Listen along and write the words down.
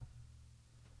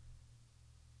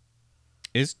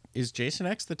Is Jason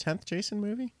X the 10th Jason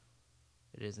movie?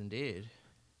 It is indeed.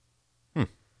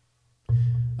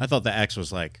 I thought the X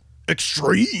was like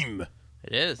extreme.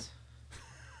 It is.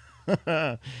 All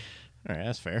right,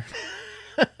 that's fair.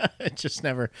 It just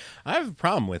never. I have a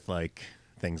problem with like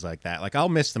things like that. Like I'll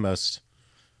miss the most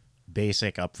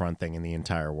basic upfront thing in the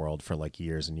entire world for like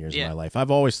years and years of my life. I've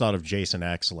always thought of Jason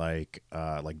X like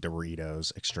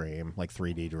Doritos Extreme, like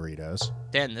 3D Doritos.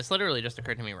 Dan, this literally just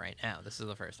occurred to me right now. This is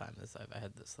the first time I've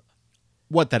had this.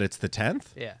 What, that it's the 10th?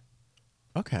 Yeah.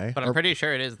 Okay. But I'm pretty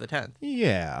sure it is the 10th.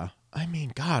 Yeah. I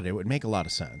mean, God, it would make a lot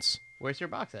of sense. Where's your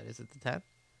box at? Is it the 10th?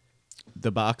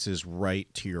 The box is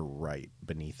right to your right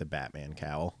beneath the Batman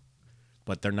cowl,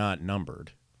 but they're not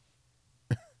numbered.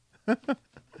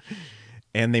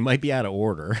 And they might be out of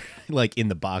order, like in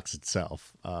the box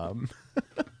itself. Does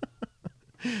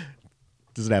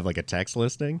it have like a text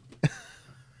listing?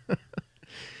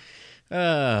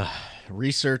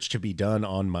 Research to be done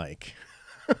on mic.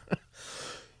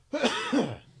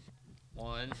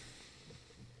 1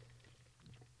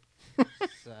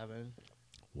 7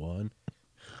 1.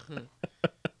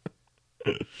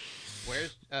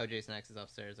 Where's Jason X is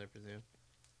upstairs, I presume.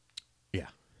 Yeah.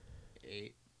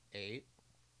 8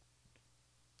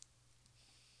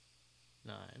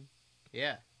 9.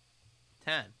 Yeah.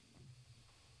 10.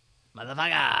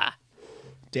 Motherfucker.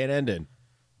 Dan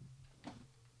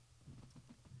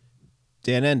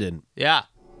Endon. Yeah.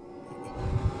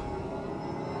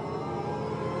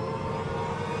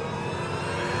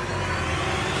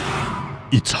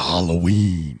 It's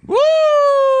Halloween. Woo!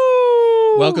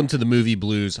 Welcome to the Movie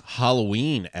Blues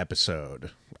Halloween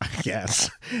episode, I guess.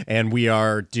 And we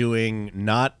are doing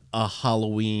not a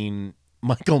Halloween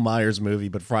Michael Myers movie,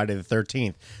 but Friday the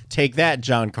 13th. Take that,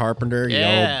 John Carpenter, you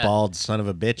old bald son of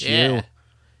a bitch, you.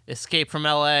 Escape from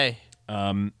L.A.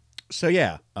 So,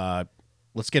 yeah,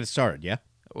 let's get it started, yeah?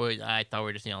 I thought we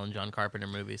were just yelling John Carpenter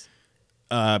movies.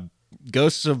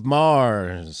 Ghosts of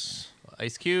Mars.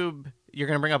 Ice Cube. You're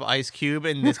going to bring up Ice Cube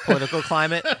in this political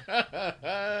climate?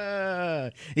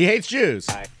 He hates Jews.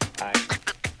 I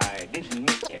didn't mean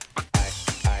it.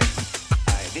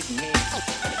 I didn't mean it.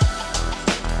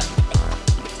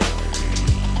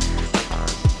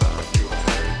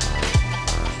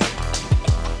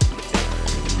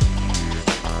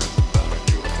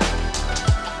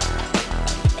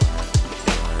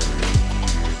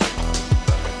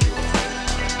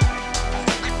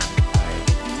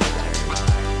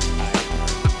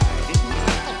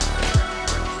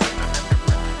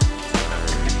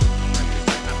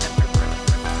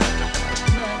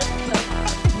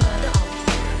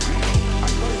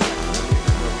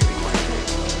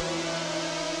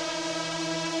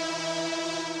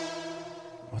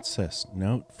 What's this?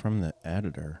 Note from the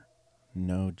editor.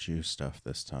 No Jew stuff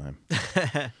this time.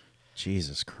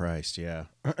 Jesus Christ, yeah.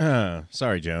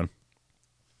 Sorry, Joan.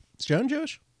 Is Joan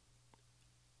Jewish?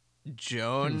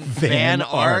 Joan Van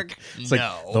Ark? It's no.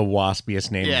 like the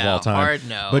waspiest name of all time. Hard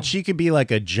no. But she could be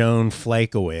like a Joan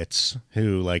Flakowitz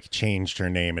who like changed her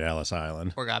name at Ellis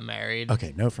Island. Or got married.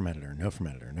 Okay, no from editor.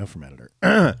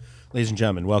 Ladies and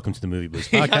gentlemen, welcome to the Movie Blues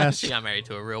Podcast. She got married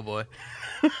to a real boy.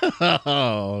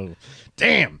 Oh,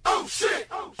 damn. Oh, shit.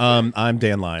 I'm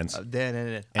Dan Lyons.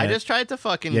 Dan. I just tried to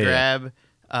fucking grab...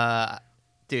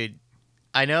 dude,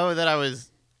 I know that I was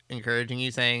encouraging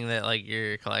you saying that like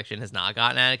your collection has not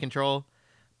gotten out of control,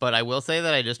 but I will say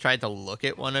that I just tried to look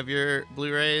at one of your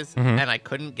Blu-rays and I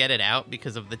couldn't get it out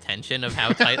because of the tension of how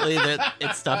tightly that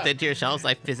it's stuffed into your shelves.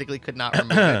 I physically could not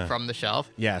remove it from the shelf.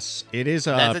 Yes, it is.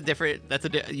 You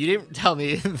didn't tell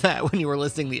me that when you were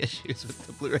listing the issues with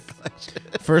the Blu-ray collection.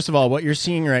 First of all, what you're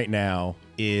seeing right now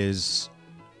is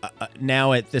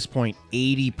now at this point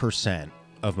 80%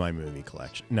 of my movie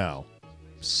collection. No,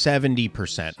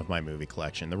 70% of my movie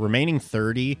collection. The remaining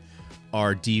 30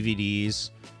 are DVDs,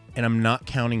 and I'm not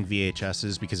counting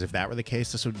VHSs because if that were the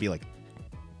case, this would be like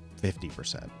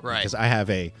 50%. Right. Because I have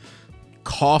a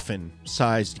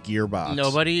coffin-sized gearbox.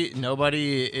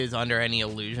 Nobody is under any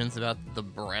illusions about the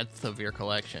breadth of your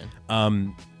collection.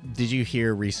 Did you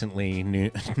hear recently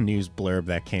news blurb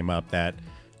that came up that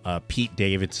Pete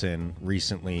Davidson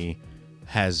recently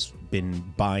has been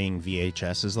buying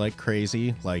VHSs like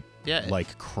crazy, like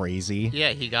crazy. Yeah,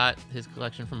 he got his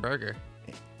collection from Berger.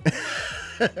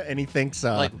 And he thinks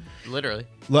like literally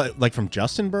like from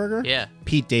Justin Berger. Yeah,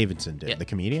 Pete Davidson did, the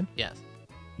comedian. Yes,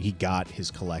 he got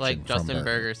his collection like from Justin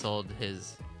Berger sold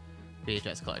his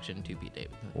VHS collection to Pete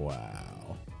Davidson.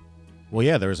 Wow. Well,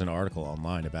 yeah, there was an article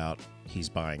online about he's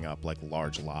buying up like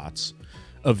large lots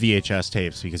of VHS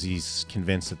tapes because he's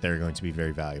convinced that they're going to be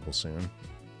very valuable soon.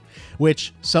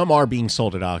 which some are being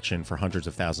sold at auction for hundreds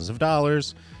of thousands of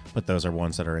dollars, but those are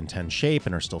ones that are in 10 shape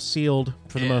and are still sealed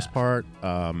for the most part.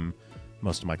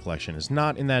 Most of my collection is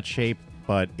not in that shape,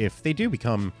 but if they do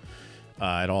become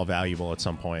at all valuable at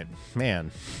some point,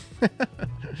 man,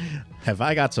 have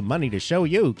I got some money to show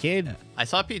you, kid? I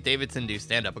saw Pete Davidson do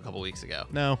stand-up a couple weeks ago.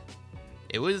 No.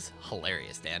 It was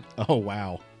hilarious, Dan. Oh,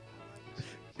 wow.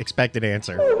 Expected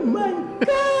answer. Oh my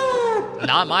God!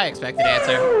 Not my expected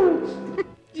answer.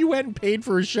 You went and paid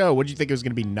for a show. What did you think it was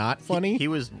going to be not funny? He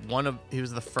was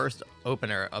the first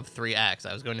opener of 3 acts.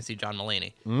 I was going to see John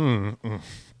Mulaney.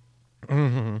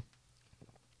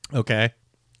 Okay.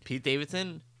 Pete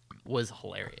Davidson was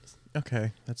hilarious.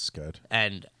 Okay, that's good.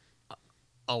 And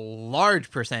a large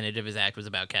percentage of his act was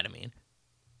about ketamine.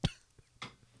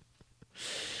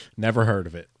 Never heard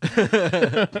of it.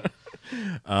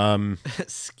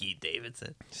 Skeet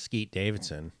Davidson. Skeet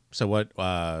Davidson. So what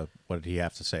did he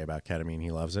have to say about ketamine?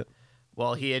 He loves it?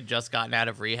 Well, he had just gotten out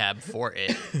of rehab for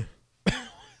it.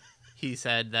 He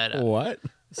said that... What?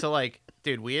 So, like,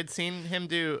 dude, we had seen him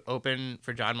do open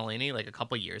for John Mulaney, like, a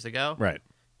couple years ago. Right.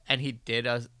 And he did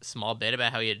a small bit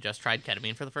about how he had just tried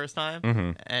ketamine for the first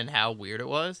time and how weird it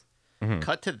was.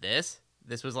 Cut to this.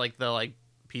 This was, like, the,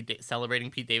 celebrating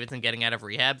Pete Davidson getting out of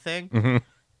rehab thing.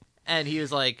 And he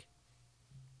was like...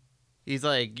 He's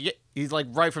like,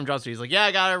 right from Jump Street. He's like, yeah,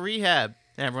 I got out of rehab.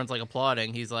 And everyone's, like,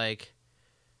 applauding. He's like,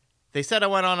 they said I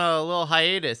went on a little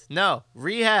hiatus. No,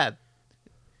 rehab.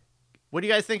 What do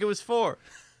you guys think it was for?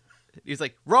 He's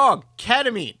like, wrong,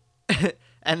 ketamine.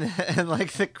 and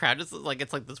like the crowd just like,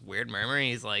 it's like this weird murmuring.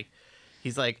 He's like,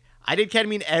 I did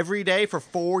ketamine every day for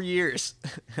 4 years.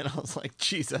 And I was like,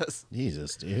 Jesus,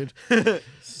 dude. This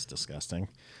is disgusting.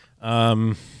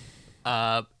 But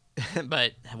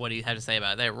what do you have to say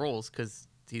about that? Rules, because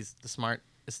he's the smart,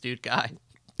 astute guy.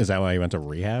 Is that why you went to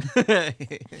rehab?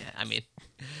 I mean,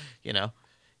 you know,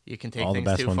 you can take all the things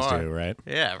best too ones far. do, right?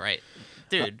 Yeah, right.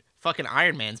 Dude, fucking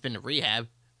Iron Man's been to rehab.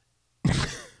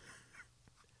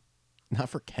 Not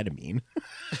for ketamine.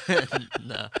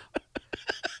 No.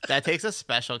 That takes a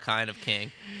special kind of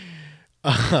king.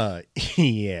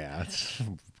 Yeah, it's a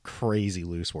crazy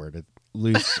loose word.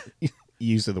 Loose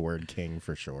use of the word king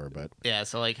for sure, but Yeah,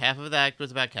 so like half of the act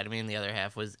was about ketamine, the other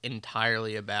half was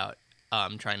entirely about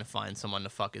trying to find someone to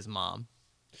fuck his mom.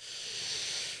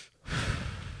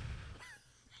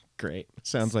 great.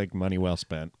 Sounds like money well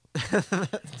spent.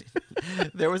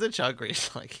 There was a chunk where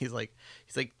he's like,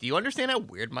 do you understand how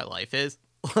weird my life is?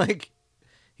 Like,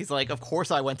 he's like, of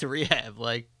course I went to rehab.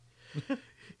 Like,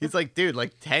 he's like, dude,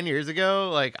 like 10 years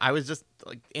ago, like I was just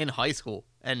like in high school,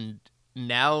 and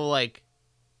now like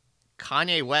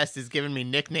Kanye West is giving me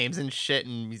nicknames and shit,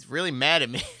 and he's really mad at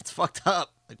me. It's fucked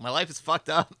up. Like, my life is fucked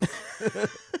up.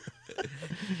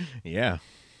 Yeah.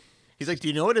 He's like, do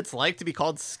you know what it's like to be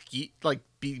called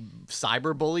be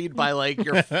cyberbullied by like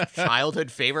your childhood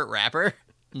favorite rapper?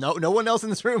 No one else in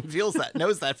this room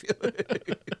knows that feeling.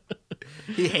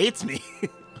 He hates me.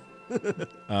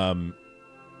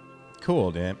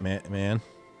 Cool, man.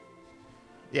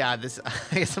 Yeah, I guess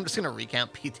I'm just gonna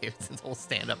recount Pete Davidson's whole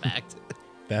stand-up act.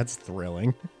 That's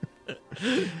thrilling.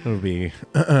 It'll be.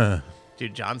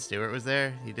 Dude, Jon Stewart was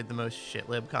there. He did the most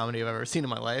shit-lib comedy I've ever seen in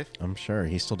my life. I'm sure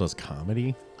he still does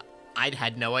comedy. I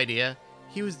had no idea.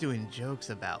 He was doing jokes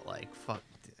about like fuck.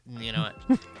 You know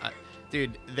what?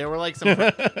 Dude, there were like some.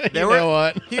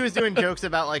 What? He was doing jokes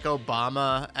about like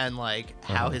Obama and like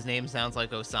how his name sounds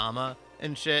like Osama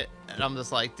and shit. And I'm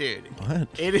just like, dude, What?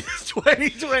 it is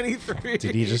 2023.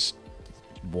 Did he just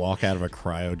walk out of a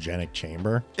cryogenic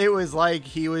chamber? It was like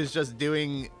he was just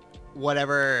doing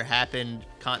whatever happened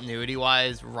continuity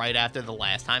wise right after the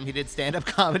last time he did stand-up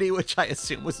comedy, which I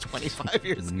assume was 25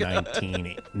 years ago.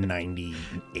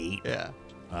 1998. Yeah.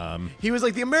 He was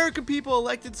like, the American people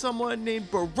elected someone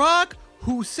named Barack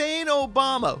Hussein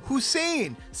Obama.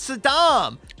 Hussein.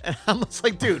 Saddam. And I'm just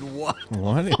like, dude, what?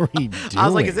 What are we doing? I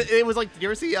was like, it was like, did you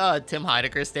ever see Tim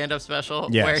Heidecker's stand-up special?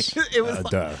 Yes. Where it was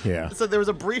Duh, yeah. So there was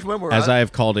a brief moment where As I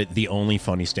have called it, the only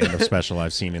funny stand-up special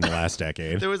I've seen in the last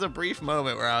decade. there was a brief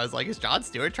moment where I was like, is Jon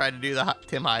Stewart trying to do the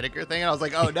Tim Heidecker thing? And I was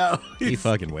like, oh no. He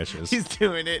fucking wishes. He's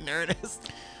doing it in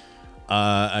earnest.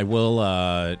 I will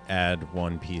add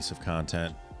one piece of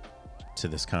content to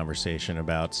this conversation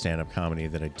about stand-up comedy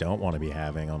that I don't want to be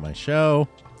having on my show,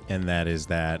 and that is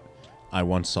that I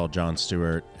once saw Jon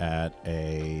Stewart at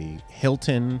a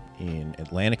Hilton in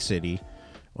Atlantic City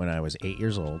when I was 8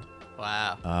 years old.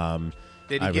 Wow.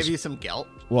 Did he give you some gelt?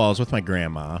 Well, I was with my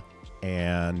grandma,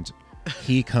 and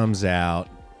he comes out.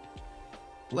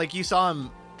 Like, you saw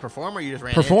him perform or you just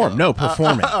ran Perform. into No, him?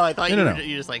 performing. I thought No.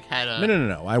 you just like had a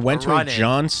No. I went to a run-in.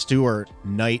 Jon Stewart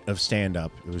night of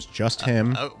stand-up. It was just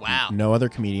him. Oh, wow. No other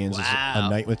comedians. It was Wow. a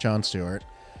night with Jon Stewart.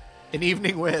 an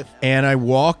evening with. And I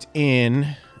walked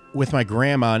in with my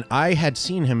grandma, and I had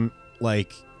seen him,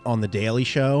 like, on The Daily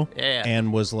Show. Yeah.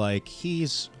 And was like,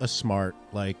 he's a smart,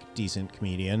 like, decent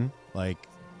comedian. Like,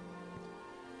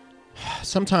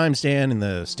 sometimes, Dan, in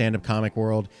the stand-up comic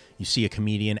world, you see a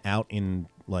comedian out in,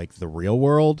 like, the real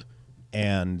world,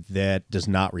 and that does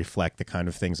not reflect the kind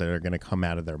of things that are going to come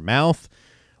out of their mouth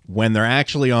when they're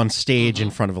actually on stage in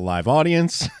front of a live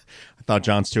audience. I thought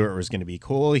Jon Stewart was going to be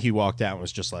cool. He walked out and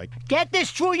was just like, Get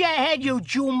this through your head, you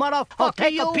Jew motherfucker. I'll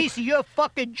take a piece of your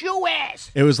fucking Jew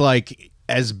ass. it was like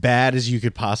as bad as you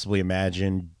could possibly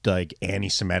imagine, like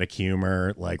anti-Semitic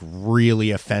humor, like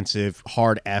really offensive,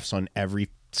 hard Fs on every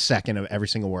second of every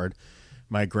single word.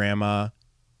 My grandma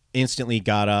instantly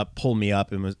got up, pulled me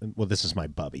up, and was, well, this is my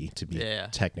bubby, to be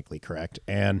technically correct.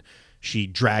 And she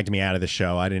dragged me out of the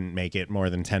show. I didn't make it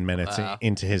more than 10 minutes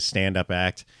into his stand-up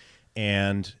act.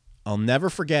 And I'll never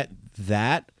forget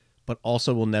that, but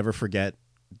also will never forget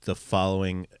the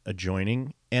following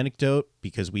adjoining anecdote,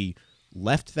 because we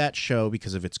left that show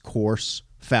because of its coarse,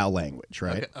 foul language,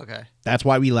 right? Okay. That's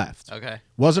why we left. Okay.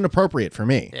 Wasn't appropriate for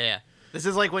me. Yeah. This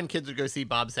is like when kids would go see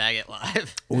Bob Saget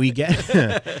live.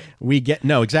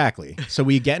 No, exactly. So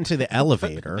we get into the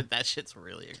elevator. That shit's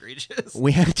really egregious.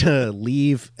 We had to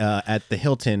leave at the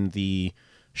Hilton. The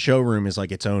showroom is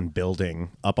like its own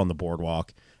building up on the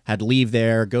boardwalk. Had to leave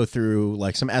there, go through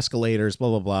like some escalators, blah,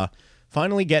 blah, blah.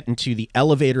 Finally get into the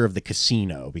elevator of the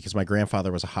casino because my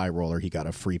grandfather was a high roller. He got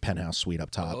a free penthouse suite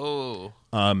up top. Oh.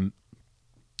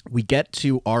 We get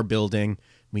to our building.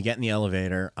 We get in the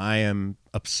elevator. I am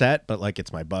upset, but like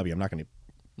it's my bubby. I'm not going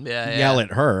to yell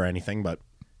at her or anything. But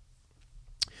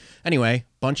anyway,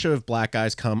 bunch of black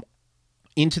guys come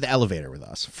into the elevator with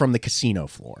us from the casino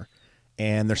floor.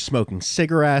 And they're smoking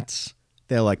cigarettes.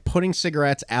 They're like putting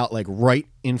cigarettes out like right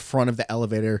in front of the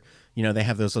elevator. You know, they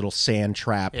have those little sand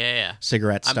trap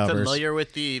cigarette stubbers. I'm familiar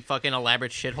with the fucking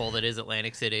elaborate shithole that is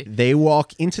Atlantic City. They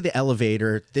walk into the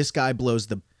elevator. This guy blows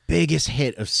the biggest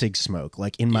hit of cig smoke,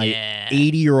 like in my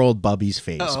 80-year-old bubby's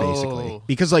face, basically.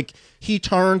 Because like he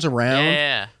turns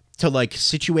around to like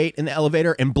situate in the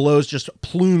elevator and blows just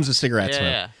plumes of cigarette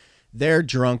smoke. They're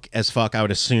drunk as fuck, I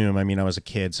would assume. I mean, I was a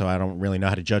kid, so I don't really know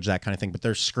how to judge that kind of thing, but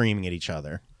they're screaming at each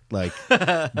other, like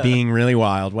being really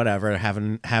wild, whatever,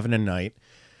 having a night.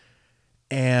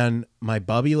 And my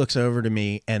bubby looks over to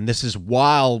me, and this is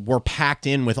while we're packed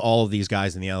in with all of these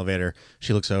guys in the elevator.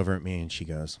 She looks over at me and she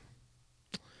goes,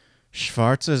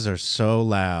 "Schwarzes are so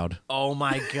loud." Oh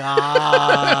my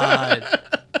God.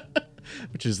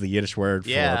 Which is the Yiddish word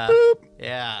for boop.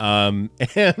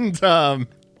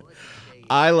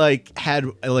 I like had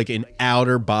like an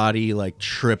outer body like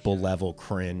triple level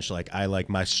cringe. Like I like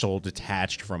my soul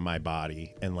detached from my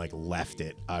body and like left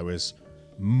it. I was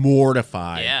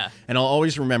mortified. Yeah. And I'll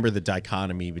always remember the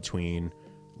dichotomy between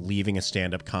leaving a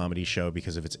stand-up comedy show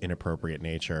because of its inappropriate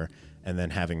nature and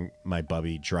then having my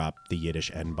bubby drop the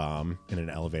Yiddish N-bomb in an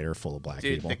elevator full of black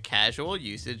people. The casual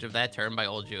usage of that term by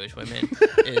old Jewish women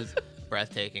is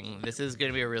breathtaking. This is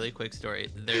going to be a really quick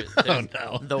story. There's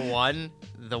the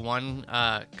one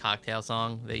cocktail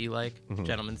song that you like,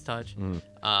 Gentleman's Touch.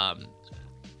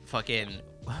 Fucking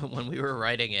when we were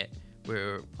writing it,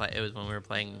 it was when we were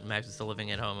playing. Max was still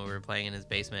living at home, and we were playing in his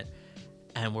basement,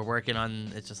 and we're working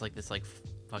on. It's just like this like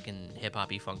fucking hip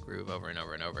hoppy funk groove over and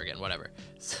over and over again, whatever.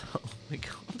 So we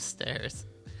go upstairs,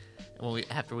 and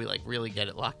after we like really get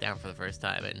it locked down for the first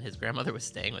time, and his grandmother was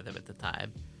staying with him at the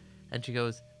time, and she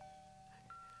goes,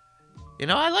 "You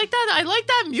know, I like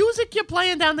that music you're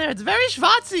playing down there. It's very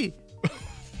schwartzy."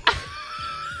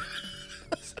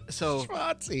 So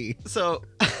Schwartzy. So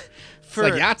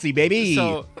It's like Yahtzee, baby.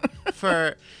 So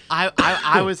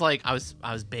I was like I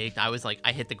was baked. I was like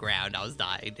I hit the ground. I was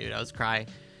dying, dude. I was crying.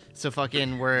 So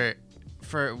fucking we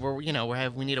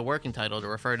need a working title to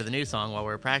refer to the new song while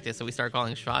we're at practice. So we start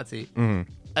calling it Schwartzy.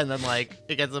 And then like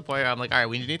it gets to the point where I'm like, all right,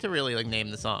 we need to really like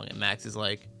name the song. And Max is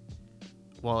like,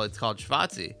 well, it's called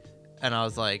Schwartzy. And I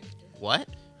was like, what?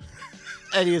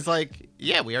 And he was like,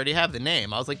 yeah, we already have the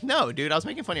name. I was like, no, dude, I was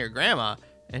making fun of your grandma.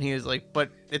 And he was like, but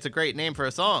it's a great name for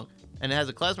a song. And it has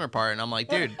a klezmer part. And I'm like,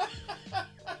 dude,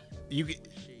 you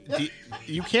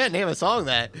can't name a song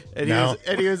that.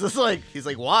 And he was just like, he's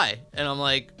like, why? And I'm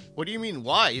like, what do you mean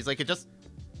why? He's like, it just,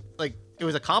 like, it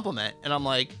was a compliment. And I'm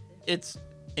like, it's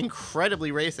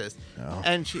incredibly racist. Oh.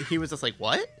 And he was just like,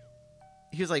 what?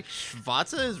 He was like,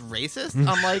 Schwarze is racist?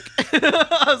 I'm like,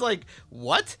 I was like,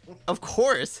 what? Of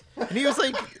course. And he was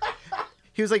like,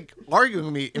 arguing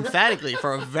with me emphatically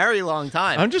for a very long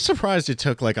time. I'm just surprised it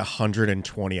took like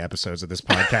 120 episodes of this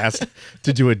podcast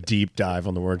to do a deep dive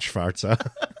on the word Schwarze.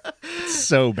 It's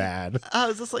so bad. I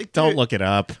was just like, don't look it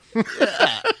up.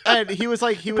 Yeah. And he was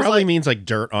Probably like, means like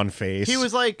dirt on face. he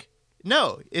was like,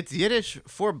 no, it's Yiddish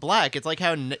for black. It's like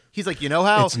how he's like, you know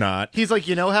how it's not. He's like,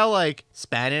 you know how like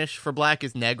Spanish for black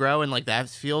is negro and like that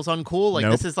feels uncool. Like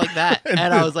Nope. this is like that. And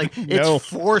I was like, it's No.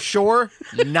 for sure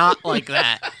not like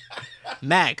that,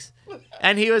 Max.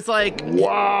 And he was like,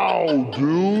 wow,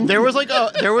 dude. There was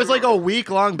like a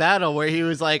week-long battle where he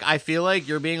was like, I feel like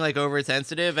you're being like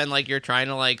oversensitive and like you're trying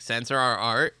to like censor our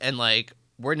art and like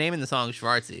we're naming the song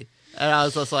Schwartzy. And I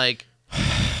was just like,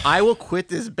 I will quit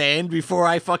this band before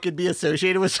I fucking be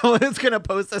associated with someone that's gonna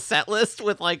post a set list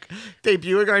with like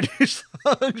debuting our new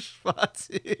song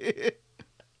Schwartzy.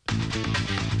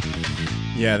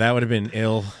 Yeah, that would have been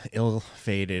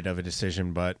ill-fated of a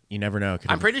decision, but you never know.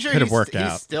 I'm pretty sure could have worked he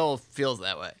out. still feels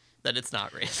that way, that it's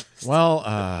not racist. Well,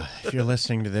 if you're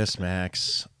listening to this,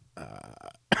 Max,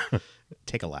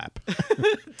 take a lap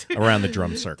around the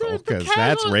drum circle because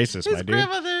that's racist, his my dude.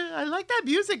 grandmother, I like that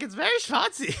music. It's very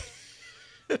Schwartzy.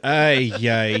 Ay,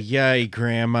 yay, yay,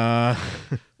 grandma.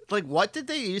 Like, what did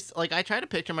they use? Like, I try to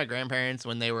picture my grandparents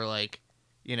when they were like,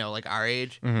 you know, like our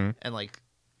age, and like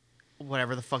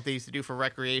whatever the fuck they used to do for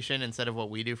recreation instead of what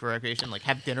we do for recreation, like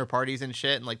have dinner parties and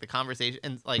shit, and like the conversation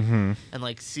and like and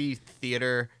like see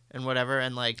theater and whatever,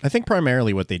 and like I think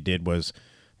primarily what they did was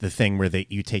the thing where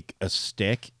you take a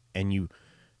stick and you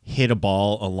hit a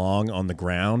ball along on the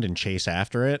ground and chase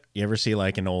after it. You ever see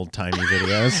like in old timey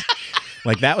videos?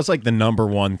 Like that was like the number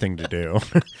one thing to do.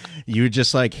 You would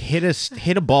just like hit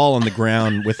a ball on the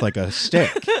ground with like a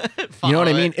stick. You know what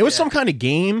I mean? It was some kind of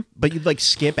game, but you'd like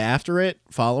skip after it,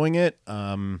 following it.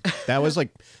 That was like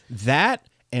that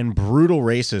and brutal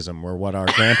racism were what our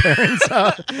grandparents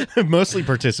mostly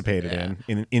participated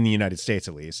in the United States,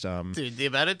 at least. Dude, the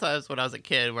amount of times when I was a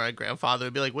kid where my grandfather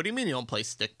would be like, "What do you mean you don't play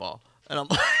stickball?" And I'm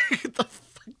like, "What the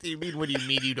fuck do you mean? What do you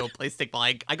mean you don't play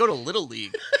stickball? I go to Little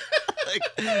League."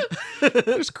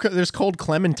 There's cold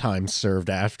clementines served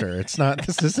after. It's not.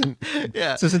 This isn't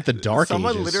the dark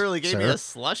Someone ages. literally gave me sir. a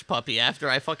slush puppy after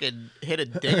I fucking hit a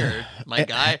dinger, my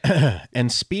guy.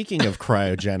 And speaking of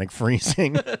cryogenic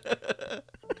freezing,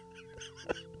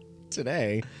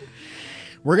 today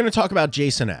we're going to talk about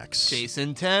Jason X.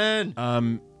 Jason 10.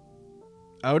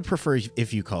 I would prefer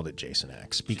if you called it Jason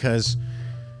X, because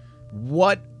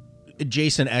what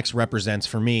Jason X represents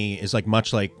for me is like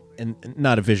much like, and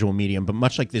not a visual medium, but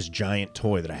much like this giant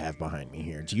toy that I have behind me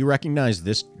here. Do you recognize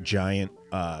this giant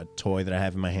toy that I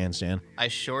have in my hands, Dan? I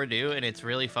sure do, and it's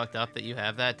really fucked up that you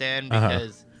have that, Dan,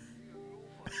 because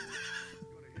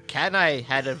Kat and I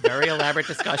had a very elaborate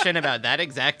discussion about that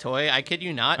exact toy. I kid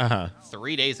you not,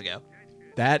 3 days ago.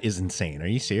 That is insane. Are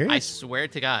you serious? I swear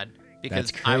to God.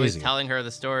 Because That's I was crazy. telling her the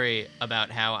story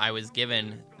about how I was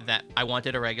given that I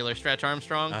wanted a regular Stretch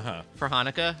Armstrong for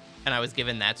Hanukkah, and I was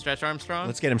given that Stretch Armstrong.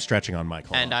 Let's get him stretching on Mike.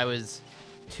 Hold and on. I was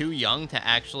too young to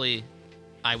actually,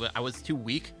 I was too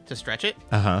weak to stretch it.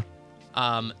 So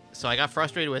I got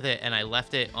frustrated with it, and I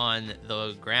left it on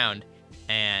the ground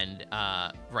and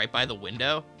right by the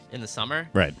window in the summer.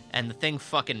 Right. And the thing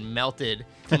fucking melted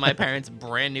to my parents'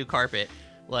 brand new carpet.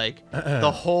 Like,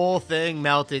 the whole thing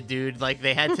melted, dude. Like,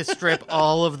 they had to strip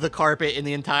all of the carpet in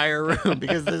the entire room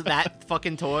because that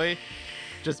fucking toy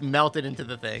just melted into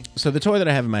the thing. So the toy that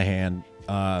I have in my hand,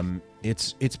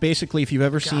 it's basically, if you've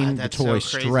ever seen the that's toy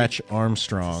so crazy Stretch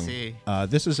Armstrong, to see.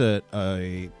 this is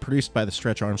a produced by the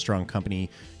Stretch Armstrong company.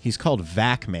 He's called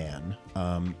Vac-Man.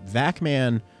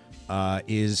 Vac-Man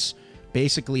is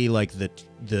basically like the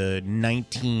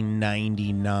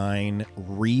 1999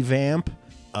 revamp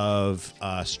of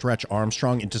Stretch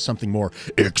Armstrong into something more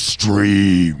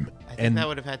extreme. I think that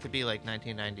would have had to be like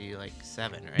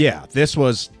 1997, right? Yeah, this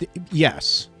was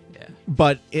yes. Yeah.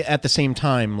 But at the same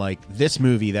time, like this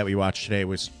movie that we watched today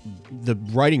was the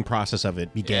writing process of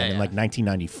it began in like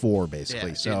 1994, basically.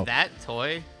 Yeah, so dude, that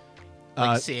toy,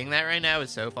 like seeing that right now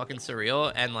is so fucking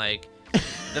surreal, and like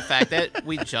the fact that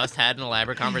we just had an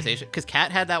elaborate conversation because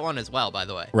Kat had that one as well, by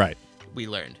the way. right, We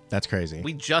learned. that's crazy.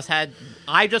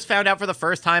 I just found out for the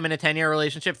first time in a 10-year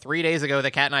relationship 3 days ago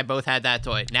that Kat and I both had that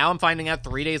toy. Now I'm finding out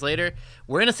 3 days later.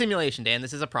 We're in a simulation, Dan.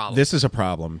 This is a problem. This is a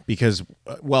problem because,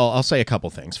 well, I'll say a couple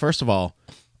things. First of all,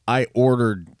 I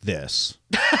ordered this.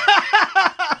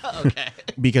 Okay.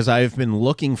 Because I've been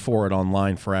looking for it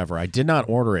online forever. I did not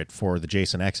order it for the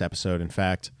Jason X episode. In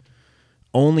fact,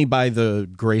 only by the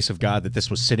grace of God that this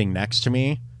was sitting next to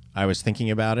me, I was thinking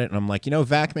about it. And I'm like,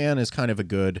 Vac-Man is kind of a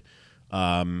good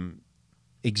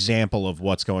example of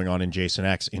what's going on in Jason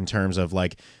X in terms of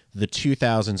like the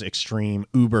 2000s extreme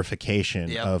Uberification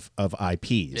Yep. of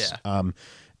IPs. Yeah.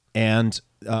 And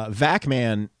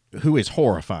Vacman, who is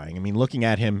horrifying. I mean, looking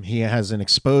at him, he has an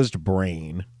exposed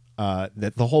brain.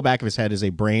 That the whole back of his head is a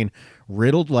brain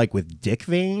riddled like with dick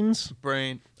veins.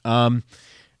 Brain.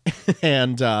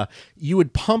 And you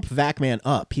would pump Vacman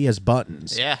up. He has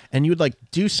buttons. Yeah. And you would like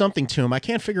do something to him. I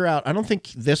can't figure out. I don't think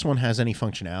this one has any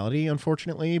functionality,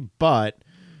 unfortunately. But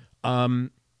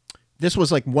this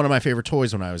was like one of my favorite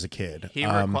toys when I was a kid.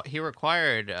 He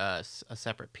required a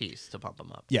separate piece to pump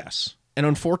him up. Yes. And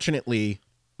unfortunately,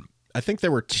 I think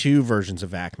there were two versions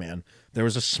of Vacman. There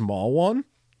was a small one.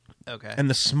 Okay. And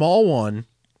the small one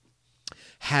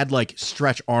had like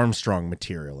Stretch Armstrong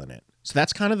material in it. So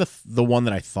that's kind of the one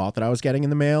that I thought that I was getting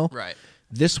in the mail. Right.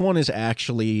 This one is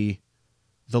actually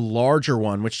the larger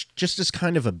one, which just is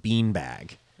kind of a bean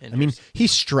bag. I mean, he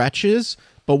stretches,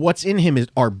 but what's in him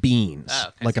are beans,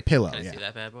 like a pillow. Can I see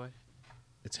that bad boy?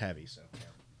 It's heavy, so.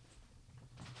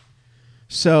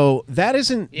 So that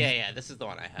isn't. Yeah. This is the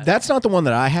one I had. That's not the one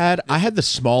that I had. I had the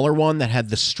smaller one that had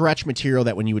the stretch material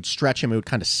that when you would stretch him, it would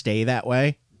kind of stay that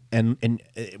way, and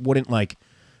it wouldn't like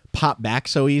pop back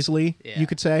so easily. Yeah. You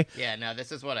could say. Yeah. No,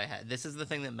 this is what I had. This is the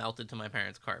thing that melted to my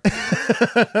parents' carpet.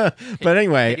 But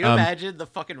anyway, Can you imagine the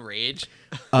fucking rage?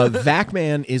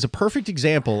 Vacman is a perfect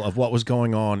example of what was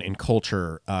going on in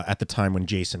culture at the time when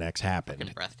Jason X happened.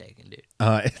 Fucking breathtaking, dude.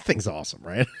 Thing's awesome,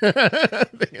 right?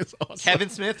 Thing is awesome. Kevin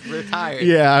Smith retired.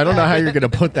 Yeah, I don't know how you're gonna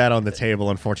put that on the table.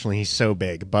 Unfortunately, he's so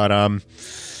big. But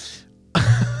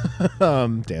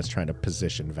Dan's trying to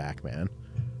position Vacman.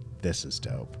 This is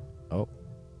dope. Oh,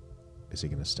 is he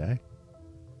gonna stay?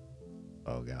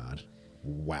 Oh God.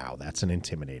 Wow, that's an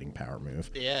intimidating power move.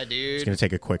 Yeah, dude. Just gonna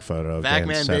take a quick photo of Vacman,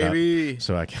 Dan's setup baby.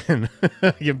 so I can.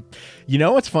 You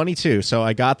know what's funny too? So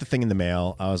I got the thing in the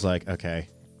mail. I was like, okay,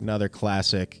 another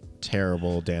classic,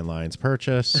 terrible Dan Lyons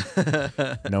purchase.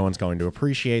 No one's going to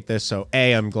appreciate this. So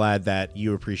I'm glad that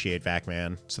you appreciate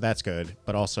Vacman. So that's good.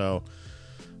 But also,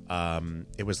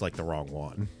 it was like the wrong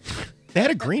one. They had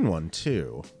a green one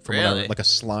too, from what I- Really? like a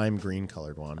slime green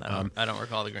colored one. I don't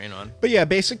recall the green one. But yeah,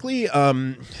 basically,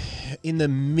 in the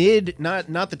mid, not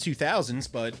the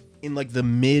 2000s, but in like the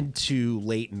mid to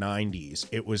late 90s,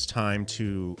 it was time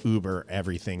to Uber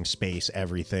everything, space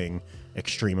everything,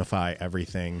 extremify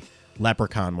everything.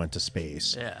 Leprechaun went to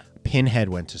space. Yeah. Pinhead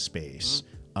went to space.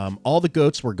 All the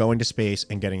goats were going to space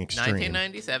and getting extreme.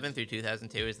 1997 through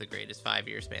 2002 is the greatest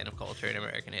 5-year span of culture in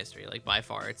American history. Like, by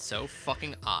far, it's so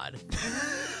fucking odd.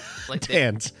 Like,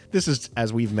 Dan's, this is,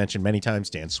 as we've mentioned many times,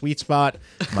 Dan's sweet spot.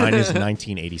 Mine is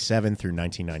 1987 through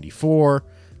 1994,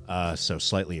 so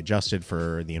slightly adjusted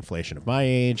for the inflation of my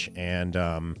age. And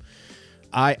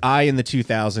I in the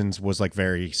 2000s was like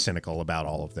very cynical about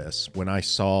all of this. When I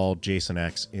saw Jason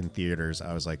X in theaters,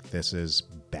 I was like, this is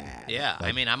bad. Yeah, Like,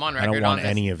 I mean, I'm on record I don't want on this.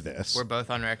 any of this. We're both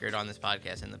on record on this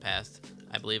podcast in the past.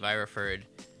 I believe I referred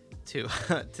to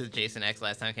to Jason X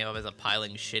last time it came up as a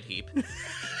piling shit heap.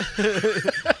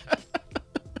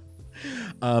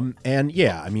 And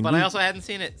yeah, I mean, But I also hadn't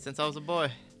seen it since I was a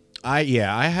boy. I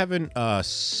haven't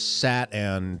sat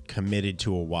and committed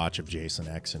to a watch of Jason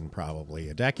X in probably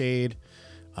a decade.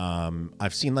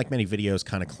 I've seen like many videos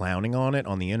kind of clowning on it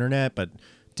on the internet, but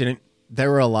there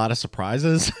were a lot of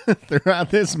surprises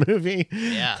throughout this movie.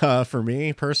 Yeah. For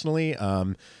me personally.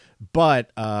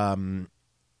 But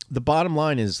the bottom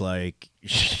line is like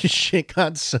shit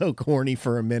got so corny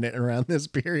for a minute around this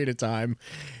period of time,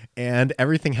 and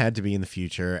everything had to be in the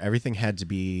future. Everything had to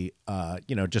be,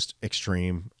 just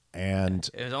extreme. And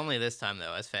It was only this time,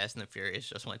 though, as Fast and the Furious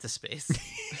just went to space.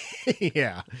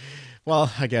 yeah,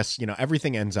 well, I guess,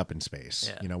 everything ends up in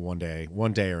space, Yeah. one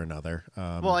day or another.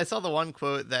 Well, I saw the one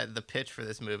quote that the pitch for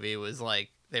this movie was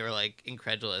like, they were like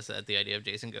incredulous at the idea of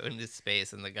Jason going to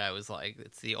space, and the guy was like,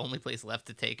 it's the only place left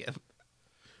to take him.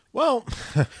 well,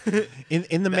 in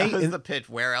the That was making the pitch.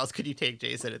 Where else could you take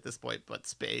Jason at this point but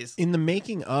space? in the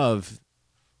making of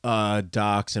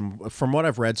docs, and from what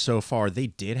I've read so far, they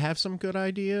did have some good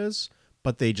ideas,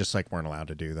 but they just like weren't allowed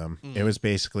to do them. It was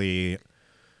basically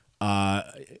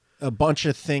a bunch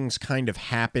of things kind of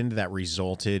happened that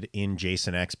resulted in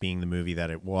Jason X being the movie that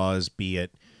it was, be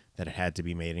it that it had to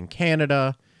be made in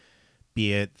Canada,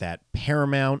 be it that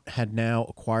Paramount had now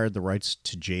acquired the rights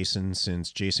to Jason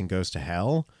since Jason Goes to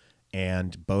Hell,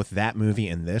 and both that movie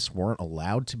and this weren't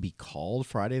allowed to be called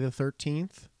Friday the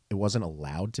 13th. It wasn't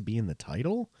allowed to be in the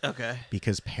title. Okay.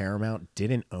 Because Paramount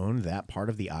didn't own that part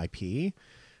of the IP.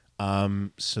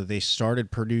 So they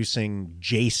started producing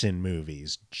Jason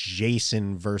movies.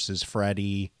 Jason versus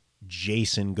Freddy,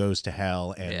 Jason Goes to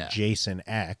Hell, and Yeah. Jason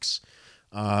X.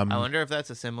 I wonder if that's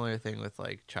a similar thing with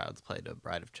like Child's Play to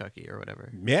Bride of Chucky or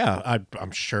whatever. Yeah,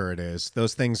 I'm sure it is.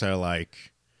 Those things are like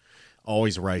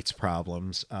always rights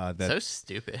problems. So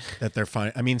stupid. That they're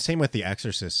fine. I mean, same with the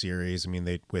Exorcist series. I mean,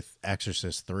 they with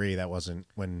Exorcist 3, that wasn't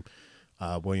when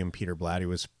William Peter Blatty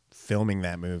was filming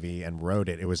that movie and wrote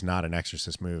it. It was not an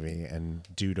Exorcist movie, and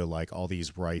due to like all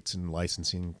these rights and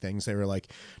licensing things, they were like,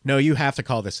 "No, you have to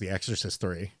call this The Exorcist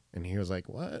 3." And he was like,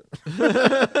 "What?"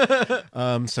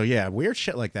 So yeah, weird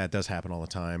shit like that does happen all the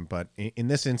time. But in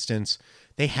this instance,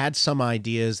 they had some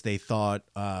ideas. They thought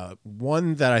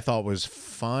one that I thought was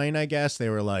fine. I guess they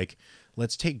were like,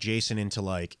 "Let's take Jason into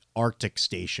like Arctic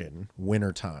station,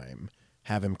 wintertime,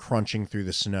 have him crunching through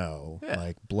the snow,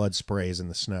 like blood sprays in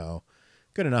the snow."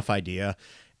 Good enough idea.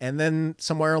 And then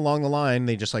somewhere along the line,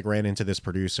 they just like ran into this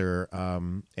producer,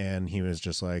 and he was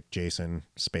just like, "Jason,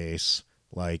 space,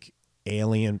 like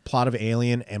Alien, plot of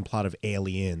Alien and plot of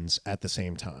Aliens at the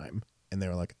same time." And they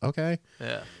were like, "Okay."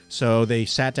 Yeah. So they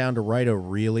sat down to write a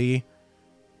really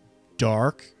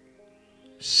dark,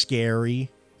 scary,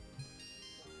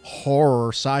 horror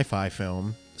sci-fi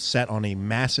film set on a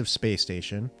massive space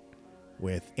station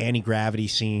with anti-gravity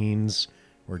scenes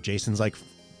where Jason's like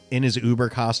in his Uber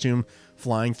costume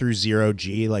flying through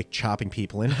 0G, like chopping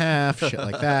people in half, shit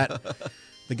like that.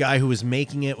 The guy who was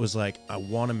making it was like, "I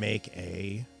want to make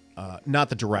a not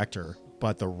the director,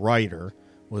 but the writer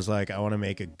was like, "I want to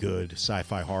make a good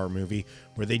sci-fi horror movie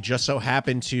where they just so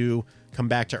happen to come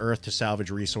back to Earth to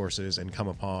salvage resources and come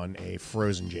upon a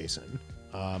frozen Jason."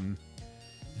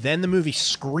 Then the movie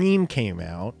Scream came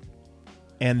out,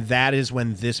 and that is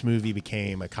when this movie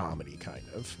became a comedy, kind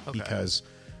of, because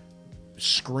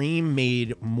Scream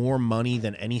made more money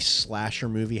than any slasher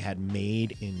movie had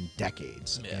made in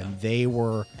decades, and they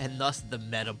were, and thus the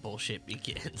meta bullshit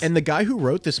begins. and the guy who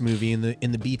wrote this movie in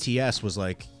the BTS was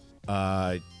like,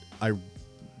 I'm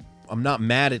not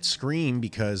mad at Scream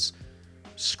because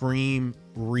Scream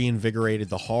reinvigorated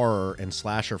the horror and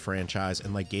slasher franchise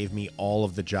and like gave me all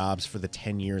of the jobs for the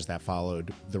 10 years that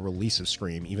followed the release of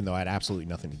Scream, even though I had absolutely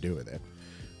nothing to do with it.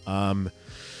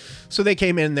 So they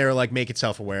came in, they were like, "Make it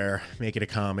self-aware, make it a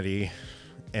comedy,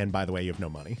 and by the way, you have no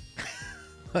money."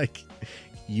 Like,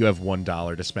 you have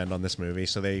 $1 to spend on this movie.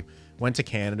 So they went to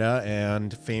Canada,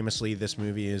 and famously, this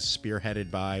movie is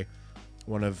spearheaded by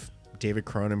one of David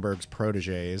Cronenberg's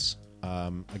proteges,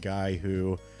 a guy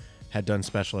who had done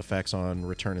special effects on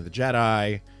Return of the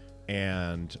Jedi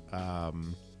and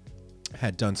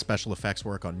had done special effects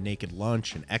work on Naked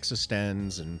Lunch and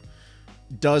Existenz, and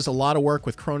does a lot of work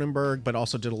with Cronenberg, but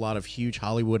also did a lot of huge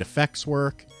Hollywood effects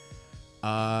work.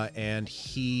 And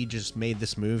he just made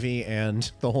this movie,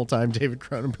 and the whole time David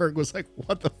Cronenberg was like,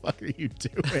 "What the fuck are you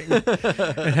doing?"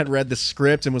 And had read the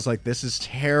script and was like, "This is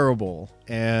terrible."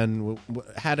 And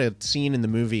had a scene in the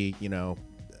movie, you know,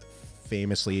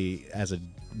 famously as a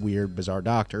weird, bizarre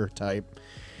doctor type,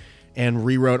 and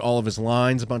rewrote all of his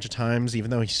lines a bunch of times, even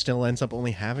though he still ends up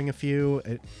only having a few.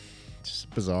 It's just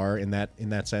bizarre in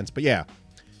that sense. But yeah,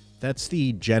 that's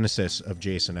the genesis of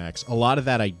Jason X. A lot of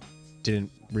that I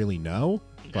didn't really know,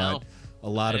 but a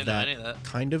lot of that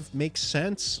kind of makes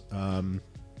sense.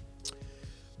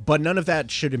 But none of that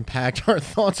should impact our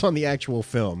thoughts on the actual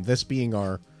film. This being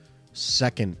our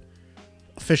second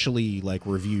officially like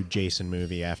reviewed Jason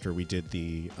movie after we did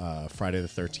the Friday the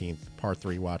 13th Part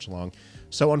 3 watch along.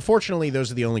 So unfortunately,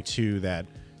 those are the only two that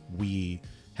we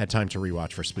had time to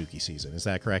rewatch for spooky season. Is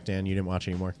that correct, Dan? You didn't watch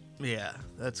anymore? Yeah,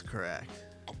 that's correct.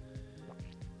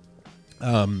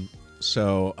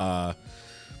 So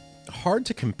hard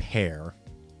to compare.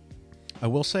 I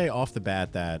will say off the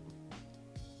bat that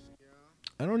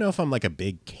I don't know if I'm like a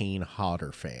big Kane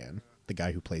Hodder fan, the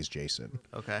guy who plays Jason.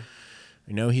 Okay.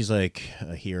 I know he's like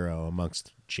a hero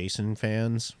amongst Jason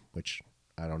fans, which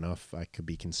I don't know if I could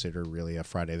be considered really a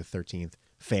Friday the 13th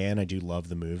fan. I do love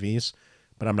the movies,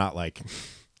 but I'm not like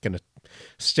gonna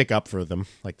stick up for them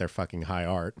like they're fucking high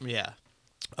art. Yeah.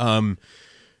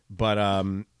 But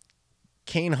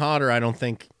Kane Hodder, I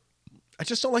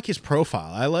just don't like his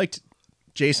profile. I liked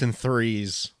Jason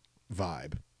 3's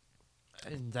vibe.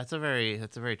 And that's a very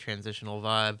transitional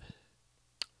vibe.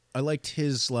 I liked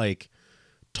his like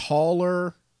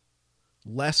taller,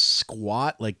 less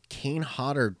squat. Like Kane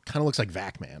Hodder kind of looks like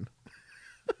Vac-Man.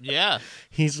 Yeah.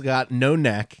 He's got no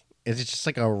neck. It's just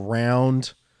like a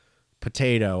round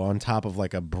potato on top of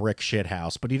like a brick shit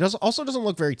house. But he also doesn't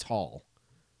look very tall.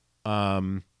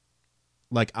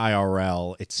 Like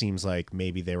IRL, it seems like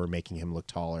maybe they were making him look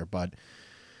taller. But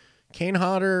Kane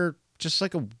Hodder, just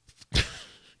like a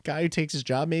guy who takes his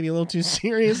job maybe a little too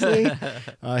seriously.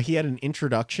 He had an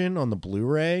introduction on the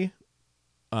Blu-ray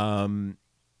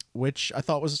which I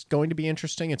thought was going to be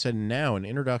interesting. It said now an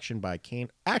introduction by Kane.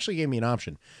 Actually gave me an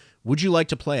option. Would you like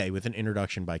to play with an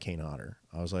introduction by Kane Hodder?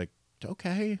 I was like,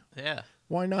 okay. Yeah.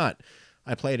 Why not?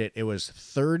 I played it. It was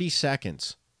 30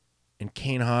 seconds. And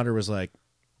Kane Hodder was like,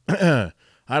 I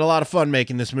had a lot of fun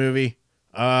making this movie.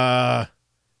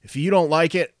 If you don't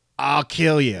like it, I'll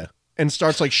kill you. And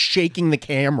starts like shaking the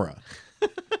camera.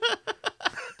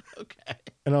 Okay.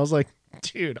 And I was like,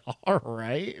 dude, all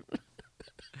right.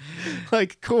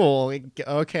 Like, cool.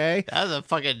 Okay. That was a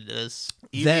fucking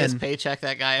easiest paycheck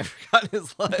that guy ever got in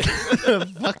his life.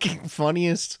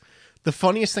 The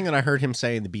funniest thing that I heard him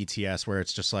say in the BTS, where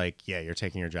it's just like, yeah, you're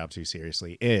taking your job too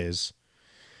seriously, is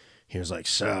he was like,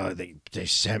 so they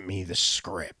sent me the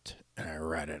script and I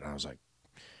read it and I was like,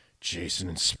 Jason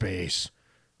in space,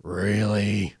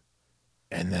 really?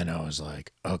 And then I was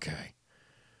like, okay,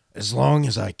 as long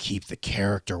as I keep the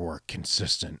character work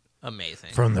consistent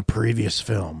Amazing. from the previous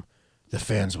film, the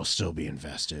fans will still be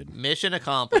invested. Mission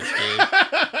accomplished,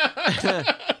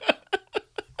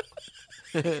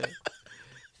 dude.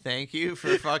 Thank you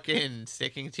for fucking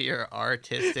sticking to your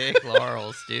artistic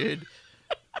laurels, dude.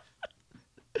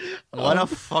 What a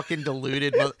fucking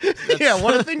deluded... Yeah,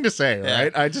 what a thing to say,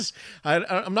 right?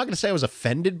 I'm not going to say I was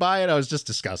offended by it. I was just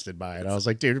disgusted by it. I was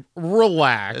like, dude,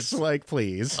 relax. Like,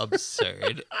 please.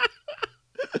 Absurd.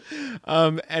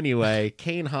 Anyway,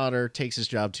 Kane Hodder takes his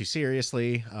job too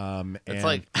seriously. It's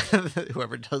like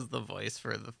whoever does the voice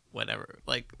for the whatever,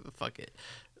 like, fuck it.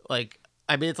 Like,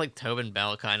 I mean, it's like Tobin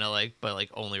Bell kind of like, but like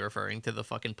only referring to the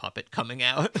fucking puppet coming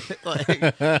out.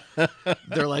 Like,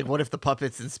 they're like, what if the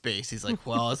puppet's in space? He's like,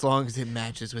 well, as long as it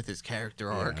matches with his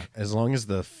character arc. Yeah, as long as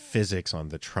the physics on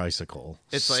the tricycle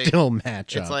It's still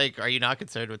match up. It's like, are you not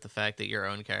concerned with the fact that your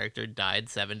own character died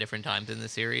 7 different times in the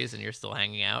series and you're still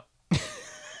hanging out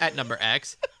at number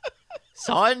X?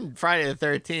 Saw and Friday the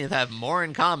 13th have more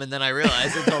in common than I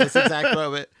realized until this exact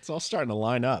moment. It's all starting to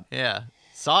line up. Yeah.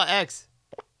 Saw X.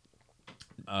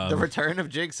 The Return of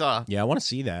Jigsaw. Yeah, I want to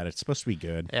see that. It's supposed to be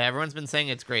good. Yeah, everyone's been saying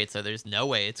it's great, so there's no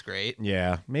way it's great.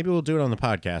 Yeah, maybe we'll do it on the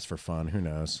podcast for fun. Who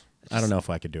knows? I don't know if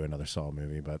I could do another Saw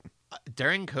movie, but...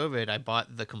 During COVID, I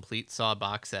bought the complete Saw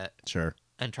box set. Sure.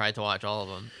 And tried to watch all of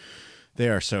them. They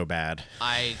are so bad.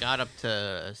 I got up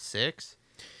to 6.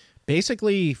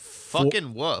 Basically...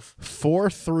 Fucking woof. 4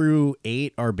 through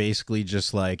 8 are basically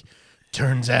just like,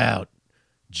 turns out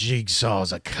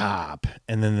Jigsaw's a cop.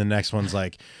 And then the next one's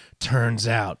like, turns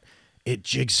out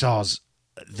Jigsaw's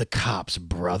the cop's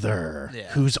brother,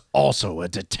 who's also a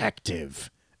detective.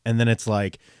 And then it's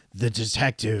like, the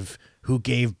detective who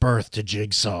gave birth to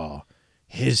Jigsaw,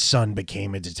 his son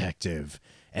became a detective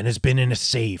and has been in a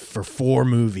safe for 4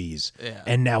 movies. Yeah.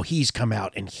 And now he's come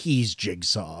out and he's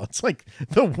Jigsaw. It's like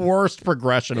the worst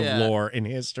progression of lore in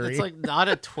history. It's like not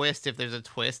a twist if there's a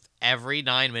twist every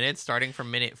 9 minutes starting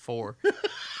from minute 4.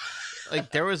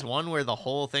 Like, there was one where the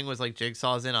whole thing was like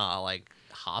Jigsaw's in a like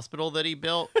hospital that he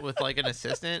built with like an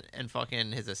assistant, and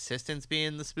fucking his assistant's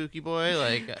being the spooky boy.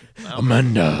 Like,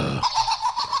 Amanda.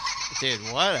 Dude,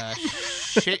 what a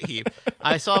shit heap.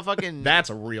 I saw fucking... That's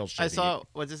a real shit I saw,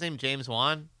 what's his name, James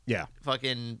Wan? Yeah.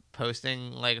 Fucking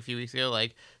posting like a few weeks ago,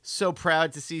 like, so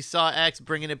proud to see Saw X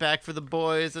bringing it back for the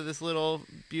boys of this little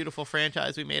beautiful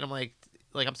franchise we made. I'm like,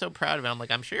 I'm so proud of it. I'm like,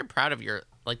 I'm sure you're proud of your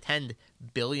like $10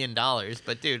 billion,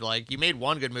 but dude, like, you made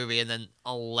one good movie and then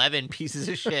 11 pieces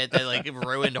of shit that like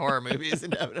ruined horror movies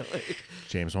indefinitely.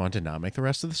 James Wan did not make the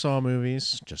rest of the Saw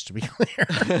movies, just to be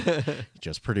clear. He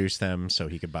just produced them so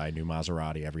he could buy a new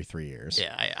Maserati every 3 years.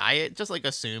 Yeah, I just like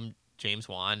assumed James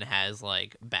Wan has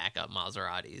like backup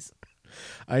Maseratis.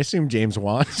 I assume James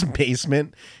Wan's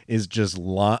basement is just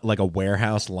like a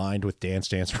warehouse lined with Dance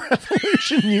Dance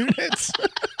Revolution units.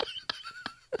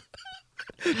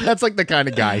 That's like the kind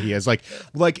of guy he is. Like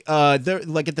they're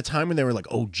like at the time when they were like,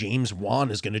 "Oh, James Wan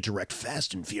is going to direct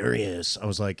Fast and Furious." I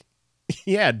was like,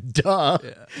 "Yeah, duh."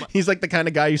 Yeah. He's like the kind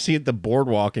of guy you see at the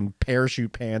boardwalk in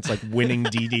parachute pants, like winning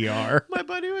DDR. My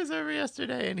buddy was over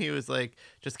yesterday, and he was like,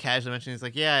 just casually mentioning, he's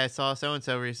like, "Yeah, I saw so and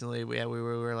so recently. We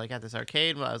were like at this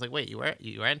arcade." Well, I was like, "Wait, you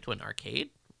went to an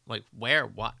arcade? Like where?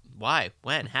 What? Why?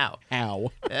 When? How?"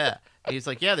 Yeah. He's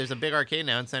like, "Yeah, there's a big arcade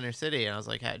now in Center City." And I was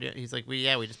like, "How?" He's like, we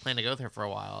just plan to go there for a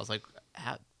while." I was like,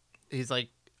 "How?" He's like,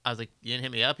 I was like, "You didn't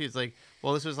hit me up?" He was like,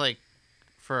 "Well, this was like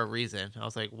for a reason." I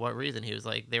was like, "What reason?" He was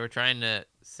like, "They were trying to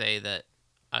say that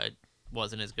I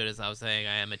wasn't as good as I was saying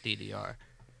I am at DDR."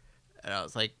 And I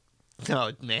was like,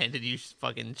 "No, man, did you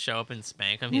fucking show up and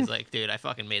spank them?" He's like, "Dude, I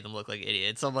fucking made them look like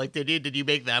idiots." I'm like, Did you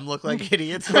make them look like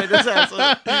idiots by this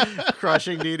asshole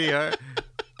crushing DDR?"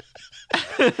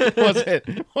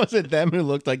 Was it them who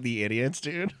looked like the idiots,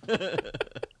 dude?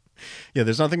 Yeah,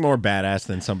 there's nothing more badass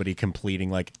than somebody completing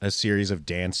like a series of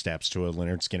dance steps to a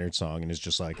Leonard Skinner song and is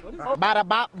just like, Bada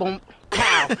bop boom.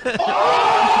 Pow.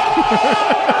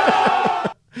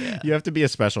 you have to be a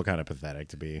special kind of pathetic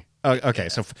to be. Okay,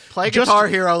 so Play just- Guitar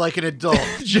Hero like an adult.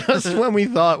 Just when we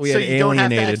thought we so had you don't have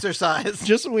to alienated, exercise.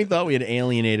 just when we thought we had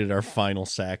alienated our final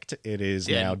sect, it is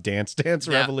Yeah. now Dance Dance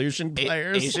Now, Revolution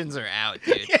players. Asians are out,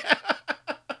 dude.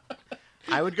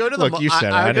 I would go to the Look, mall. you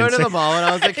said I it. would I go didn't to say- the mall when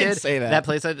I was a I didn't kid. say that.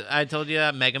 Place I told you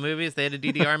at Mega Movies, they had a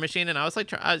DDR machine, and I was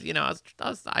like,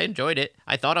 I enjoyed it.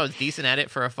 I thought I was decent at it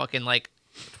for a fucking like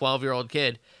 12-year-old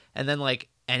kid. And then like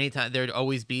anytime there'd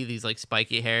always be these like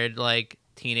spiky haired like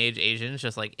teenage Asians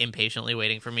just like impatiently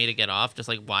waiting for me to get off, just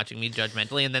like watching me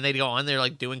judgmentally, and then they'd go on there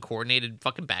like doing coordinated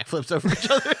fucking backflips over each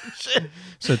other and shit.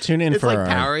 So tune in It's for like our,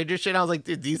 Power Ranger shit. I was like,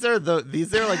 dude, these are like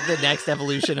the next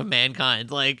evolution of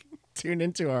mankind. Like, tune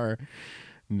into our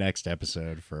next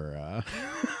episode for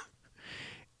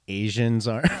Asians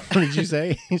are what did you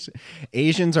say?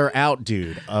 Asians are out,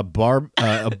 dude.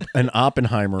 An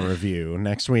Oppenheimer review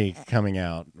next week coming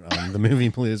out on the Movie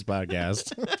Blues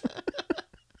podcast.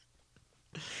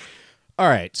 All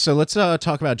right, so let's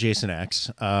talk about Jason X.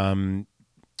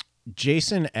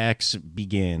 Jason X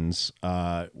begins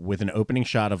with an opening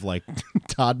shot of like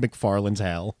Todd McFarlane's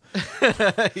hell,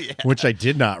 which I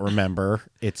did not remember.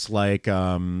 It's like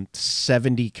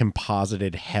 70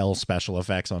 composited hell special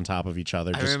effects on top of each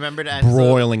other, just remembered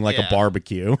broiling like yeah. a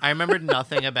barbecue. I remembered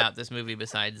nothing about this movie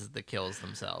besides the kills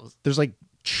themselves. There's like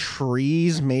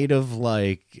trees made of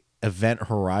like Event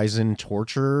Horizon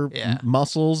torture Yeah.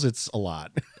 muscles. It's a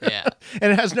lot. Yeah.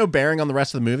 And it has no bearing on the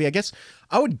rest of the movie. I guess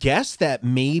I would guess that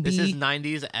maybe This is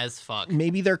 90s as fuck.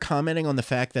 maybe they're commenting on the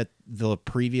fact that the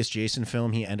previous Jason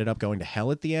film he ended up going to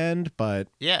hell at the end, but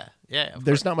Yeah. Yeah.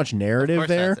 there's not much narrative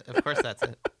there Of course that's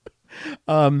it.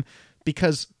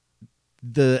 because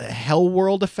the hell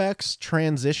world effects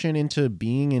transition into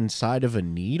being inside of a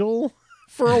needle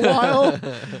for a while,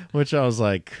 which I was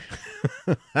like,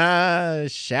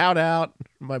 shout out,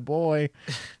 my boy.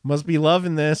 Must be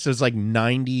loving this. It was like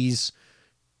 90s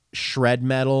shred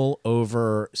metal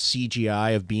over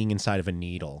CGI of being inside of a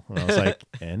needle. And I was like,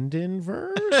 end in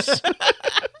verse?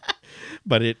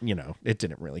 But it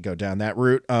didn't really go down that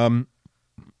route.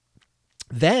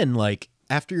 Then, like,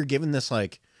 after you're given this,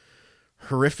 like,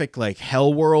 horrific, like,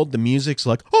 hell world, the music's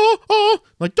like,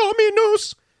 like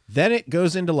Dominus. Then it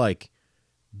goes into, like,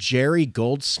 Jerry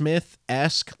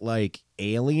Goldsmith-esque, like,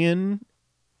 alien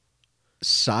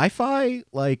sci-fi,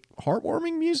 like,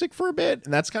 heartwarming music for a bit.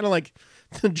 And that's kind of like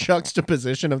the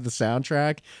juxtaposition of the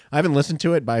soundtrack. I haven't listened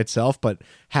to it by itself, but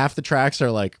half the tracks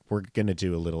are like, we're going to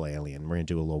do a little alien. We're going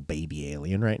to do a little baby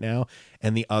alien right now.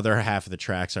 And the other half of the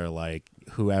tracks are like,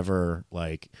 whoever,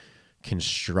 like,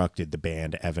 constructed the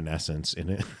band Evanescence in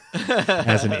it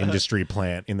as an industry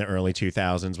plant in the early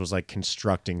 2000s was like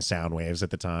constructing sound waves at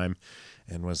the time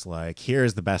and was like,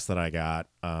 here's the best that I got.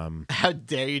 How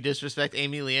dare you disrespect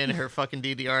Amy Lee and her fucking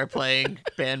DDR playing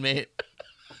bandmate?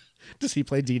 Does he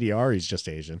play DDR? He's just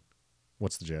Asian.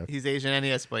 What's the joke? He's Asian and he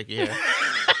has spiky hair.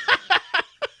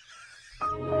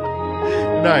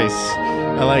 Nice.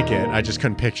 I like it. I just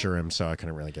couldn't picture him, so I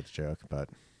couldn't really get the joke, but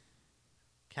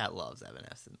Cat loves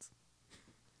Evanescence.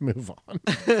 move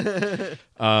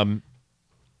on.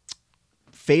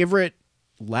 Favorite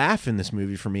laugh in this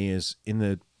movie for me is in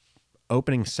the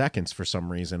opening seconds for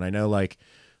some reason. I know, like,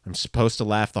 I'm supposed to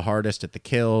laugh the hardest at the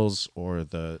kills or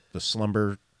the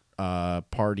slumber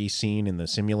party scene in the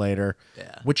simulator,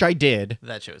 Yeah. which I did,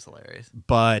 That show is hilarious.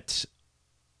 but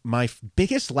my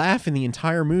biggest laugh in the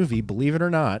entire movie, believe it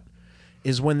or not,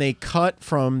 is when they cut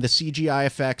from the CGI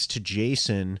effects to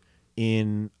Jason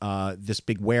in this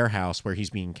big warehouse where he's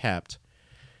being kept,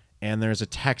 and there's a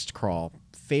text crawl.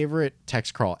 Favorite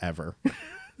text crawl ever.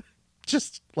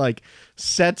 Just like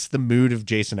sets the mood of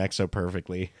Jason X so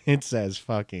perfectly. It says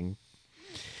fucking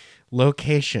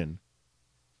location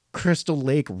Crystal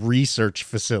Lake Research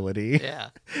Facility. Yeah.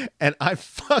 And I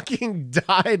fucking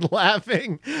died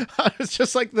laughing. I was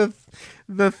just like the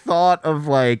thought of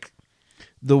like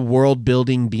the world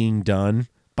building being done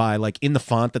by like in the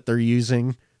font that they're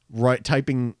using, right,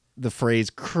 typing the phrase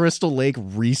Crystal Lake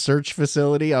Research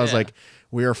Facility. I was Yeah. like,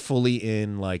 we are fully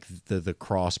in like the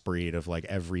crossbreed of like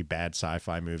every bad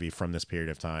sci-fi movie from this period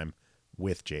of time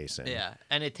with Jason. Yeah.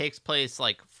 And it takes place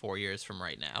like 4 years from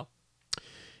right now.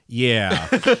 Yeah.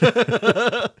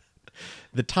 The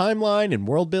timeline and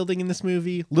world building in this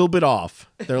movie, a little bit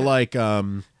off. They're like,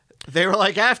 They were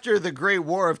like, after the Great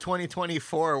War of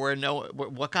 2024, where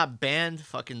what got banned?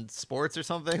 Fucking sports or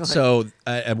something? Like, so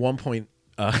at one point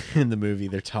in the movie,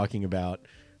 they're talking about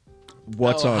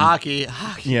what's on hockey.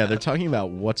 Yeah, they're talking about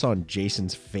what's on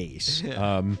Jason's face.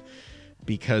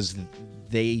 because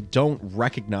they don't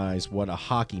recognize what a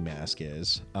hockey mask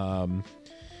is.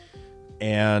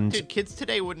 And Dude, kids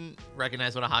today wouldn't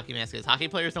recognize what a hockey mask is. Hockey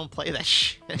players don't play that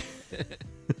shit.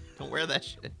 Don't wear that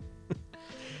shit.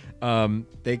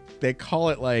 they call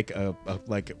it like I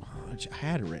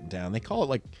had it written down. They call it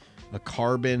like a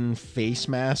carbon face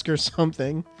mask or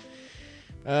something.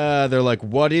 They're like,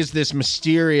 what is this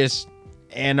mysterious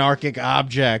anarchic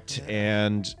object?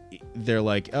 And they're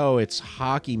like, oh, it's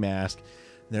hockey mask.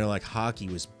 And they're like, hockey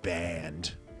was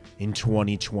banned in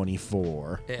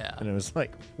 2024. Yeah. And it was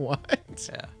like, what?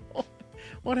 Yeah.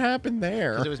 What happened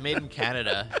there? Because it was made in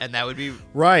Canada, and that would be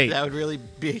Right. That would really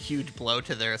be a huge blow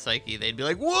to their psyche. They'd be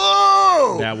like,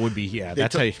 "Whoa!" That would be, yeah. They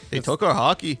That's took, they took our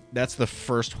hockey. That's the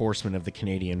first horseman of the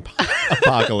Canadian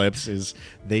apocalypse. Is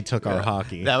they took our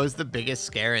hockey. That was the biggest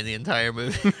scare in the entire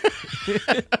movie.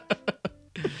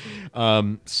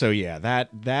 So yeah,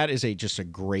 that is just a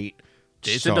great.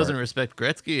 Jason start. doesn't respect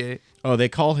Gretzky. Eh? Oh, they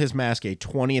call his mask a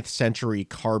 20th century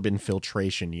carbon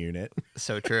filtration unit.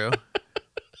 So true.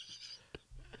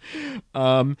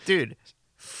 Dude,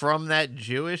 from that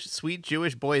sweet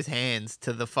Jewish boy's hands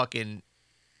to the fucking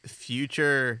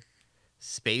future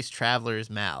space traveler's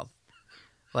mouth.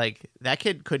 Like, that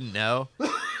kid couldn't know.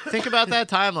 Think about that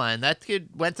timeline. That kid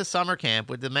went to summer camp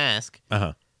with the mask,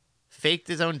 faked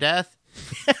his own death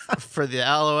for the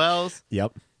LOLs,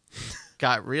 Yep.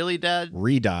 got really dead.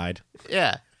 Re-died.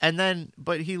 Yeah. And then,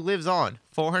 but he lives on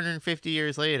 450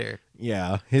 years later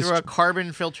Yeah. through a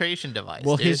carbon filtration device.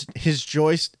 Well, dude. his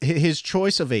choice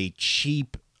of a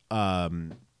cheap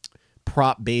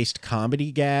prop-based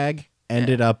comedy gag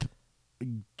ended up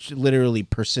literally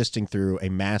persisting through a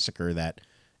massacre that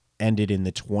ended in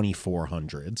the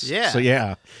 2400s. Yeah. So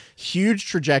yeah, huge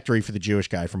trajectory for the Jewish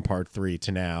guy from part 3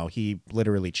 to now. He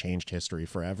literally changed history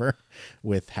forever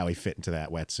with how he fit into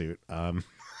that wetsuit.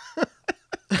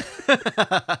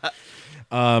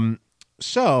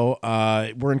 So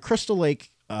we're in Crystal Lake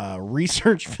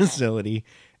research facility,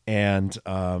 and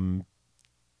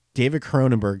David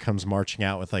Cronenberg comes marching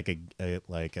out with like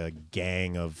a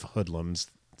gang of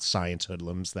hoodlums, science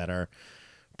hoodlums that are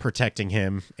protecting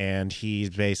him, and he's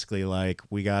basically like,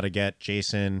 we got to get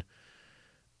Jason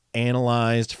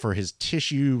analyzed for his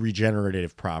tissue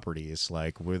regenerative properties.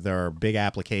 Like, with our big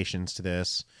applications to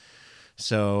this.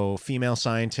 So female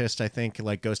scientist, I think,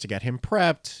 like, goes to get him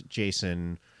prepped.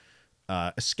 Jason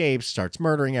escapes, starts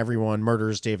murdering everyone,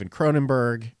 murders David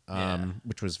Cronenberg,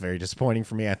 which was very disappointing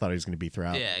for me. I thought he was going to be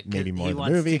throughout maybe more of the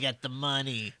movie. He wants to get the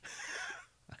money.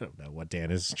 I don't know what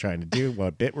Dan is trying to do,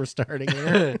 what bit we're starting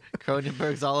here.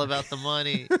 Cronenberg's all about the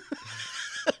money.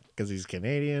 Because he's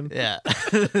Canadian. Yeah.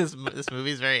 This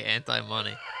movie's very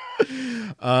anti-money.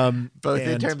 Both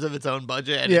in terms of its own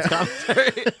budget and its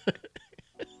commentary.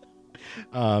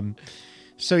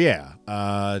 So yeah,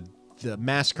 the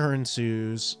massacre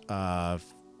ensues.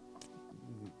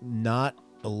 Not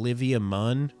Olivia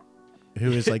Munn,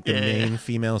 who is like the main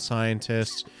female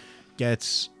scientist,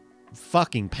 gets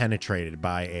fucking penetrated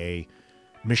by a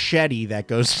machete that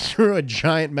goes through a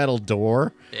giant metal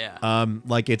door. Yeah.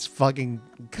 Like it's fucking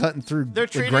cutting through They're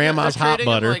the grandma's hot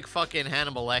butter. Him like fucking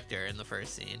Hannibal Lecter in the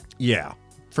first scene. Yeah,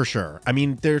 for sure. I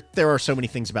mean, there are so many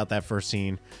things about that first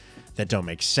scene that don't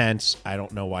make sense. I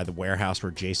don't know why the warehouse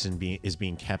where Jason is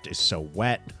being kept is so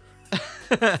wet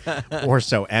or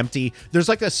so empty. There's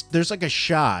like a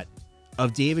shot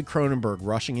of David Cronenberg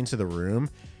rushing into the room,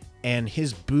 and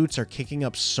his boots are kicking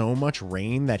up so much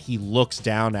rain that he looks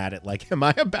down at it like, am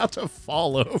I about to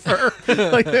fall over?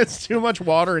 Like, there's too much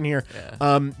water in here.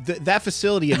 Yeah. That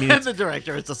facility, I mean, and the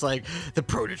director is just like, the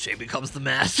protege becomes the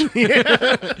master.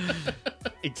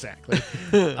 Exactly.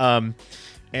 I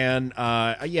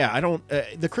don't.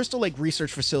 The Crystal Lake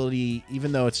Research Facility,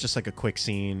 even though it's just like a quick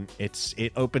scene,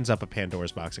 it opens up a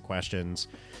Pandora's box of questions.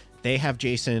 They have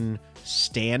Jason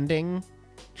standing,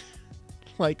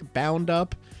 like bound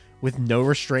up with no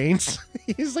restraints.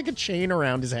 He's like a chain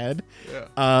around his head.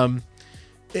 Yeah.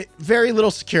 Very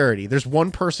little security. There's one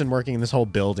person working in this whole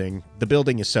building. The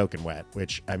building is soaking wet,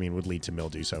 which, I mean, would lead to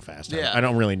mildew so fast. Yeah. I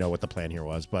don't really know what the plan here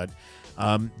was, but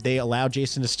they allow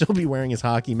Jason to still be wearing his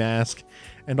hockey mask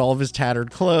and all of his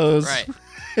tattered clothes. Right.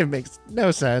 It makes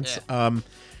no sense. Yeah.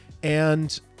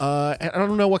 I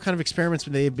don't know what kind of experiments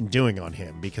they've been doing on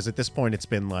him, because at this point it's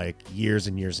been like years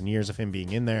and years and years of him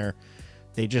being in there.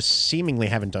 They just seemingly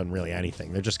haven't done really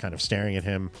anything. They're just kind of staring at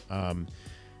him.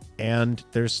 And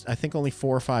there's, I think, only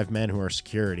 4 or 5 men who are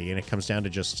security, and it comes down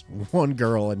to just one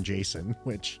girl and Jason,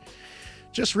 which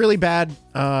just really bad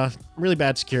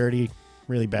security,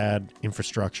 really bad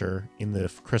infrastructure in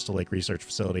the Crystal Lake Research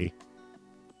Facility.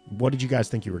 What did you guys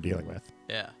think you were dealing with?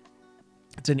 Yeah.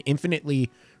 It's an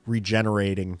infinitely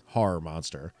regenerating horror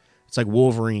monster. It's like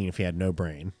Wolverine if he had no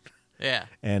brain. Yeah.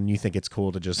 And you think it's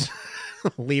cool to just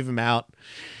leave him out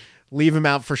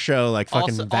for show like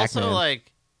fucking Batman. Also,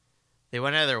 like, they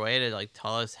went out of their way to like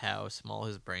tell us how small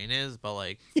his brain is, but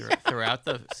like throughout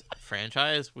the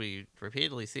franchise, we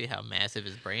repeatedly see how massive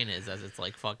his brain is as it's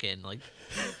like fucking like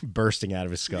bursting out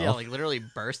of his skull. Yeah, like literally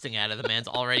bursting out of the man's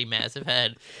already massive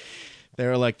head.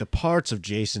 They're like the parts of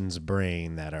Jason's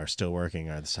brain that are still working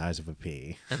are the size of a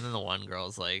pea. And then the one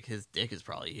girl's like, his dick is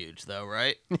probably huge though,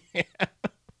 right? Yeah.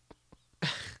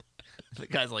 The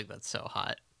guy's like, that's so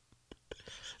hot.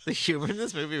 The humor in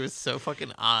this movie was so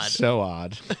fucking odd. So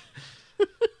odd.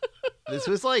 This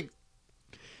was like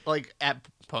at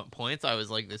points I was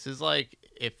like, this is like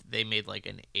if they made like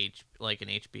an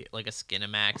HBO like a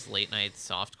Skinamax late night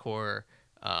softcore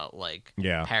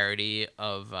parody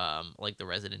of like the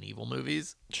Resident Evil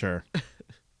movies. Sure.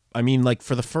 I mean, like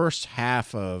for the first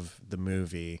half of the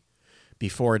movie,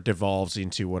 before it devolves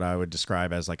into what I would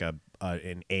describe as like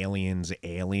an alien's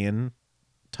alien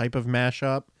type of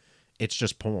mashup, it's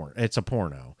just porn. It's a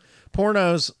porno.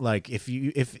 Pornos, like if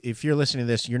you're listening to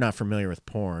this, you're not familiar with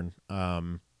porn.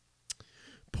 Pornos.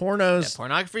 Yeah,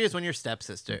 pornography is when your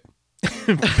stepsister.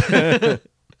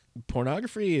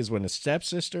 Pornography is when a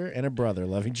stepsister and a brother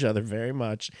love each other very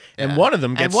much, and one of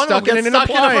them gets stuck in an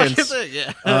appliance.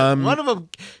 One of them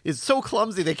is so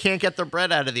clumsy they can't get their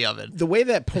bread out of the oven. The way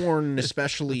that porn,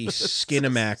 especially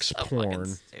Skinamax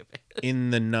porn,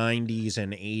 in the 90s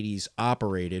and 80s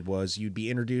operated was you'd be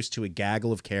introduced to a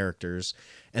gaggle of characters,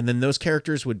 and then those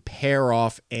characters would pair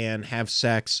off and have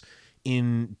sex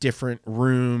in different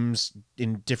rooms,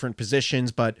 in different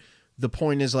positions, but the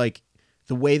point is like,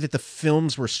 the way that the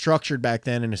films were structured back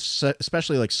then, and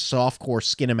especially like softcore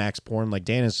Skinamax porn like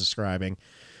Dan is describing,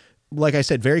 like I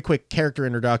said, very quick character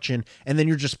introduction, and then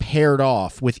you're just paired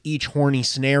off with each horny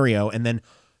scenario, and then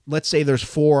let's say there's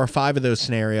 4 or 5 of those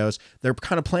scenarios, they're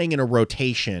kind of playing in a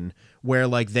rotation where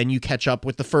like then you catch up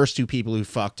with the first 2 people who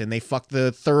fucked and they fuck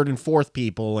the 3rd and 4th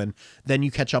people, and then you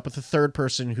catch up with the 3rd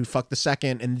person who fucked the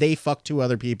 2nd and they fuck 2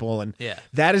 other people, and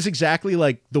that is exactly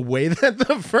like the way that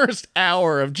the first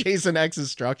hour of Jason X is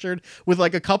structured, with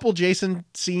like a couple Jason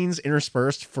scenes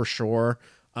interspersed for sure,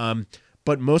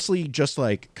 but mostly just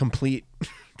like complete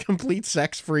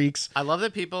sex freaks. I love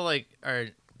that people like are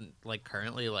like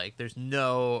currently like there's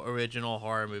no original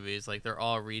horror movies, like they're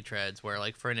all retreads where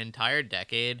like for an entire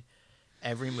decade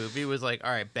every movie was like,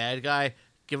 all right, bad guy,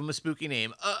 give him a spooky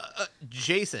name,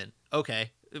 Jason,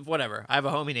 okay, whatever, I have a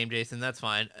homie named Jason, that's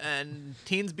fine, and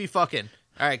teens be fucking,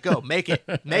 all right, go, make it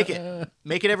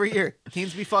every year,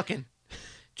 teens be fucking,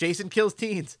 Jason kills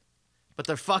teens, but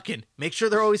they're fucking, make sure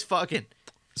they're always fucking.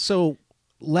 So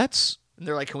let's. And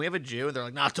they're like, can we have a Jew? And they're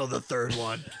like, not till the 3rd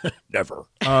one. Never.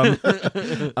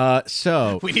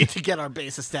 So we need to get our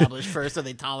base established first so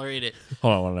they tolerate it.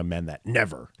 Hold on, I want to amend that.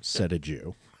 Never said a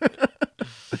Jew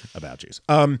about Jews.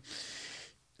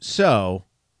 So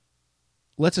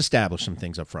let's establish some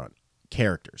things up front.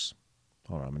 Characters.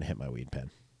 Hold on, I'm going to hit my weed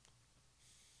pen.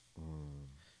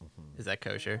 Is that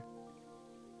kosher?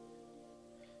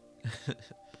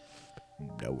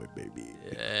 Know it, baby.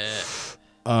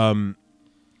 Yeah.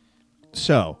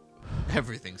 So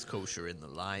everything's kosher in the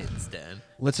lion's den.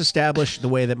 Let's establish the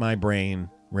way that my brain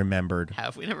remembered.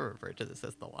 Have we never referred to this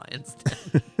as the lion's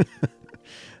den?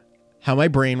 How my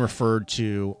brain referred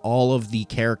to all of the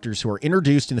characters who are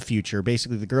introduced in the future.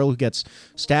 Basically, the girl who gets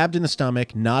stabbed in the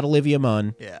stomach, not Olivia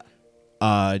Munn.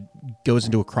 Yeah. Goes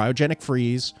into a cryogenic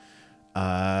freeze.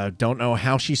 Don't know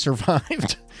how she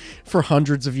survived for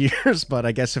hundreds of years, but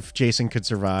I guess if Jason could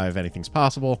survive, anything's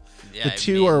possible. Yeah, the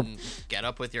two are get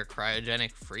up with your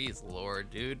cryogenic freeze, Lord,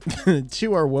 dude.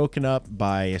 2 are woken up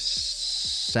by a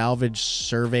salvage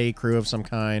survey crew of some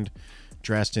kind,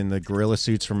 dressed in the gorilla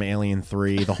suits from Alien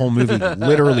 3. The whole movie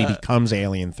literally becomes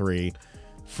Alien 3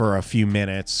 for a few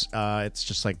minutes. It's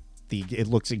just like it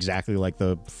looks exactly like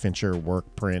the Fincher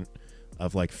work print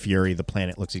of like Fury. The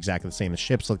planet looks exactly the same. The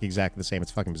ships look exactly the same.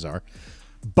 It's fucking bizarre.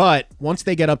 But once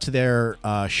they get up to their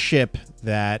ship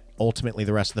that ultimately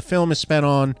the rest of the film is spent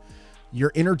on,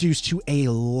 you're introduced to a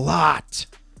lot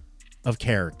of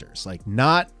characters. Like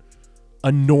not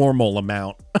a normal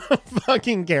amount of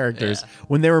fucking characters. Yeah.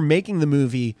 When they were making the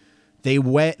movie,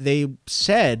 they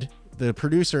said, the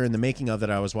producer in the making of it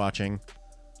I was watching,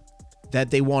 that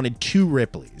they wanted 2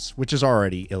 Ripleys, which is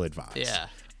already ill-advised. Yeah.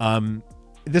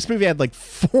 This movie had like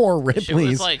 4 Ripleys. It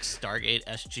was like Stargate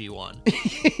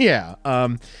SG-1. Yeah.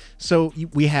 So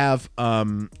we have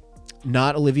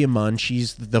not Olivia Munn.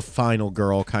 She's the final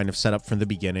girl kind of set up from the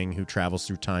beginning who travels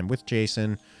through time with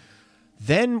Jason.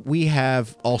 Then we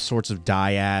have all sorts of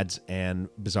dyads and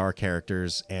bizarre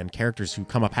characters and characters who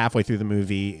come up halfway through the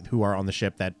movie who are on the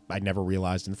ship that I never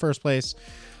realized in the first place.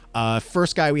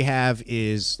 First guy we have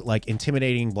is like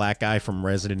intimidating black guy from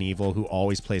Resident Evil who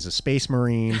always plays a space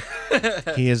marine.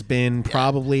 He has been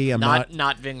probably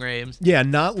not Ving Rhames. Yeah,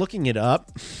 not looking it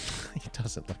up. He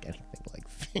doesn't look anything like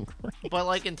Ving Rhames. But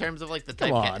like in terms of like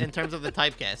the in terms of the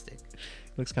typecasting.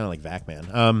 Looks kind of like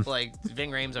Vac-Man. Like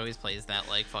Ving Rhames always plays that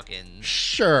like fucking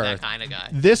that kind of guy.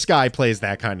 This guy plays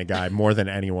that kind of guy more than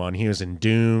anyone. He was in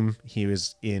Doom. He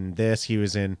was in this. He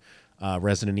was in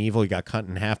Resident Evil. He got cut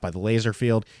in half by the laser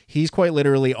field. He's quite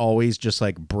literally always just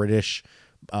like British,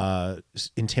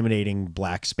 intimidating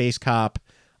black space cop.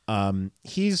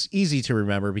 He's easy to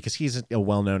remember because he's a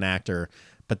well-known actor.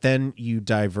 But then you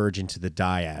diverge into the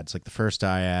dyads. Like the first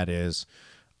dyad is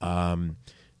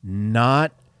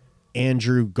not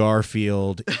Andrew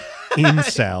Garfield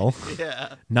incel.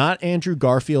 Yeah. Not Andrew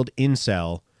Garfield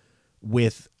incel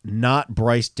with not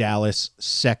Bryce Dallas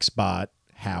sexbot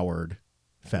Howard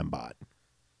fembot.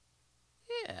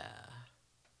 Yeah.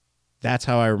 That's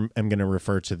how I am going to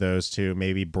refer to those two.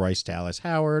 Maybe Bryce Dallas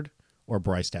Howard or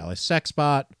Bryce Dallas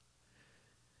sexbot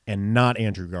and not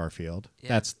Andrew Garfield.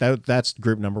 Yeah. That's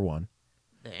group number one.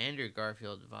 The Andrew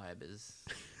Garfield vibe is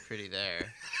pretty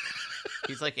there.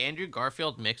 He's like Andrew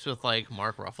Garfield mixed with like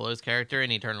Mark Ruffalo's character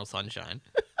in Eternal Sunshine.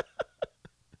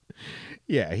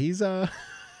 Yeah, he's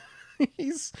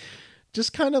he's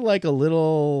just kind of like a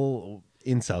little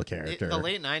incel character. The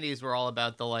late 90s were all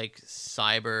about the like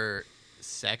cyber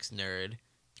sex nerd.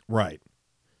 Right.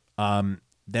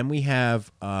 Then we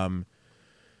have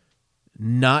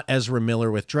not Ezra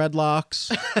Miller with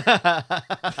dreadlocks.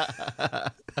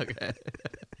 Okay.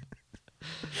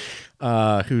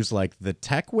 Who's like the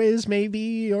tech whiz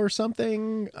maybe or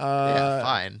something. Yeah,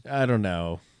 fine. I don't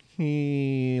know.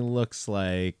 He looks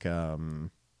like a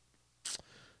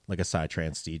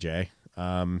psytrance DJ.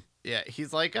 Yeah,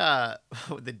 he's like the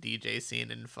DJ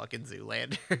scene in fucking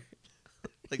Zoolander.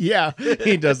 Yeah,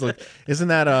 he does look. Isn't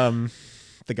that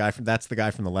the guy from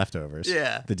the Leftovers?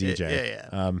 Yeah, the DJ.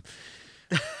 Yeah.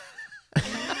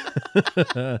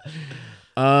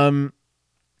 I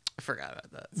forgot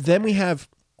about that. Then we have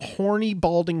horny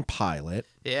balding pilot.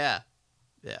 Yeah.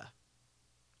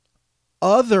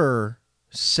 Other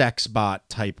sex bot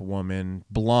type woman,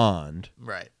 blonde,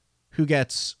 Right. who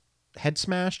gets head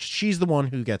smashed. She's the one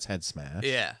who gets head smashed.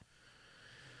 Yeah.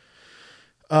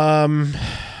 I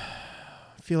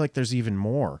feel like there's even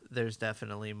more. There's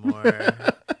definitely more.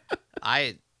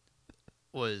 I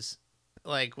was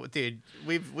like, dude,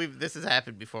 we've this has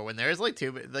happened before when there's like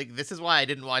this is why I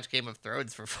didn't watch Game of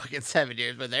Thrones for fucking 7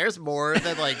 years, but there's more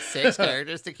than like 6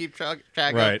 characters to keep track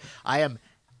Right. of. I am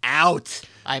out.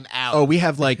 I'm out. Oh, we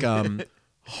have like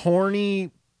horny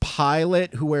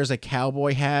pilot who wears a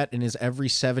cowboy hat and is every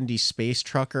 70s space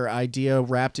trucker idea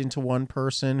wrapped into one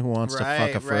person who wants to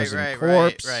fuck a frozen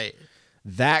corpse. Right.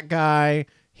 That guy,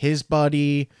 his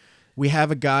buddy. We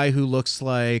have a guy who looks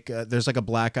like there's like a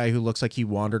black guy who looks like he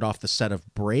wandered off the set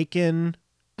of Breakin',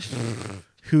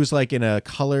 who's like in a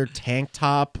colored tank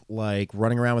top, like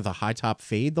running around with a high top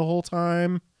fade the whole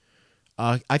time.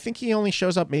 I think he only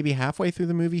shows up maybe halfway through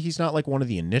the movie. He's not like one of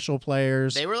the initial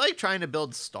players. They were like trying to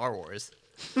build Star Wars.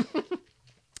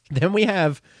 Then we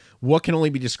have what can only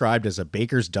be described as a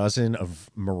baker's dozen of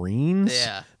Marines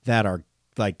that are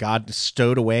like got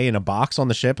stowed away in a box on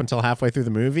the ship until halfway through the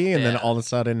movie, and then all of a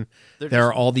sudden there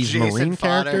are all these Jason Marine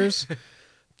fodder. characters.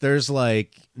 There's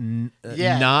like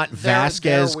not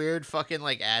Vasquez. Their weird fucking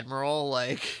like admiral,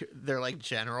 like they're like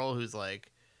general who's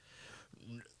like,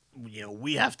 you know,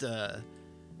 we have to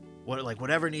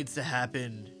whatever needs to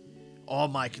happen. All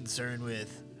my concern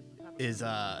with is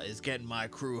getting my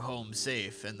crew home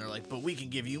safe, and they're like, but we can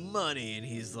give you money, and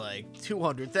he's like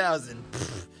 200,000,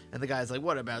 and the guy's like,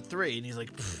 what about 3? And he's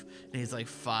like, pfft. And he's like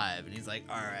 5, and he's like,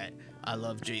 all right, I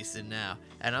love Jason now,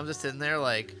 and I'm just sitting there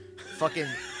like, fucking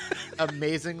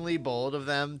amazingly bold of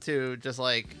them to just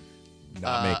like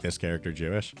Not make this character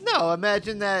Jewish. no,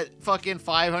 imagine that fucking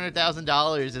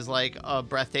 $500,000 is like a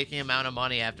breathtaking amount of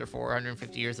money after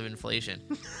 450 years of inflation.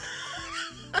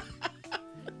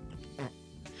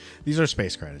 These are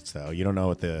space credits, though. You don't know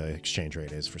what the exchange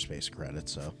rate is for space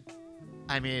credits, so.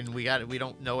 I mean, we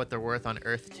don't know what they're worth on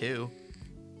Earth too.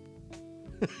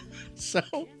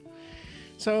 So,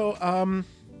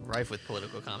 Rife with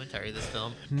political commentary, this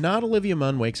film. not Olivia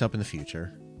Munn wakes up in the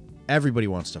future. Everybody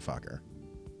wants to fuck her.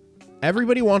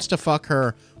 Everybody wants to fuck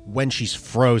her when she's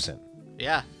frozen.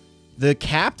 Yeah. The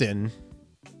captain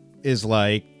is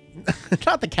like,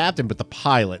 not the captain, but the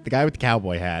pilot, the guy with the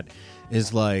cowboy hat,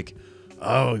 is like,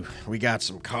 oh, we got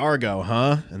some cargo,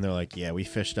 huh? And they're like, yeah, we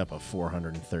fished up a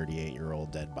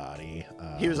 438-year-old dead body.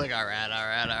 He was like, all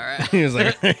right. He was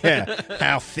like, yeah,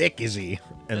 how thick is he?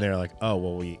 And they're like, oh,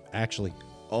 well, we actually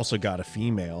also got a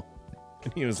female.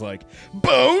 And he was like,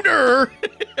 boner!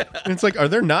 And it's like, are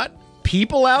there not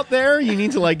people out there? You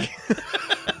need to, like...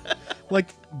 like,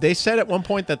 they said at one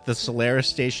point that the Solaris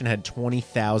station had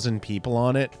 20,000 people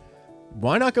on it.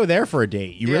 Why not go there for a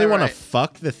date? You really want to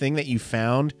fuck the thing that you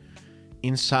found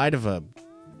inside of a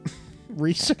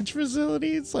research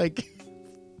facility? It's like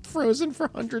frozen for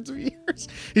hundreds of years.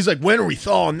 He's like, when are we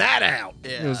thawing that out?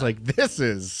 Yeah. It was like,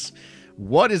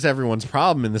 what is everyone's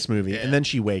problem in this movie? Yeah. And then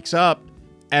she wakes up.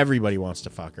 Everybody wants to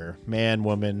fuck her. Man,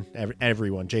 woman,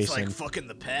 everyone. Jason. It's like fucking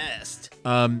the past.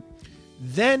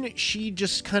 Then she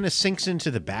just kind of sinks into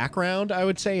the background, I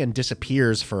would say, and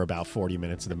disappears for about 40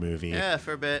 minutes of the movie. Yeah,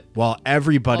 for a bit. While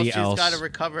everybody else... She's got to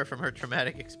recover from her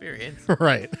traumatic experience.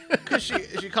 Right. Because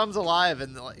she comes alive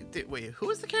and... wait, who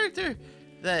was the character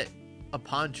that,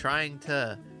 upon trying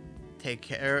to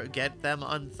get them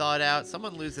unthawed out,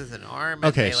 someone loses an arm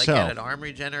and they get an arm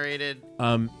regenerated?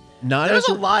 There's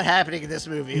a lot happening in this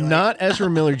movie. Not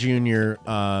Ezra Miller Jr.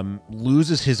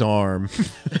 Loses his arm...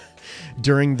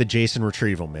 during the Jason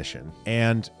retrieval mission.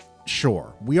 And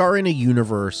sure, we are in a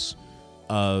universe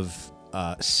of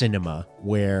cinema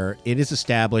where it is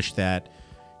established that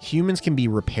humans can be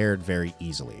repaired very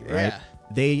easily, right? Yeah.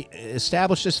 They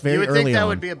established this very early on. You would think that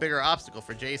would be a bigger obstacle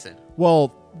for Jason.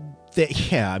 Well,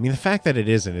 I mean, the fact that it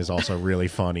isn't is also really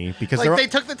funny because they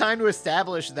took the time to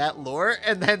establish that lore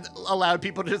and then allowed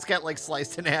people to just get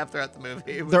sliced in half throughout the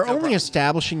movie. They're only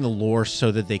establishing the lore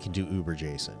so that they can do Uber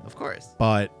Jason. Of course.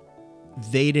 But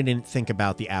they didn't think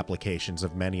about the applications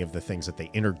of many of the things that they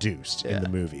introduced in the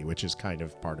movie, which is kind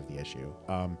of part of the issue.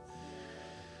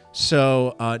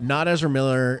 So not Ezra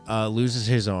Miller loses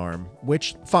his arm,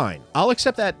 which, fine. I'll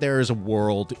accept that there is a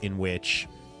world in which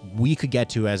we could get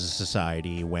to as a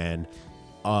society when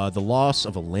the loss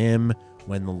of a limb,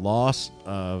 when the loss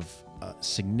of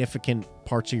significant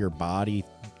parts of your body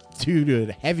due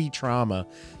to heavy trauma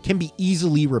can be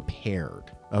easily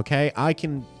repaired. Okay? I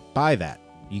can buy that.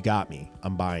 You got me.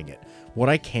 I'm buying it. What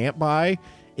I can't buy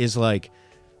is on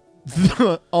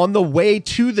the way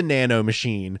to the nano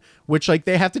machine, which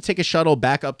they have to take a shuttle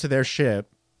back up to their ship.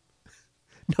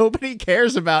 Nobody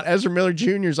cares about Ezra Miller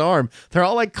Jr.'s arm. They're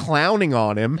all clowning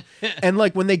on him. And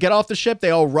when they get off the ship,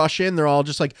 they all rush in. They're all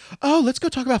just oh, let's go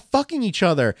talk about fucking each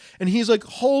other. And he's like,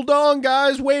 hold on,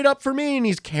 guys, wait up for me. And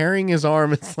he's carrying his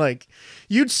arm. It's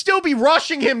you'd still be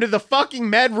rushing him to the fucking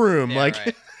med room. Yeah,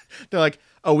 right. They're like,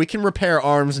 oh, we can repair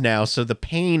arms now, so the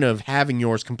pain of having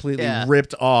yours completely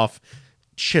ripped off,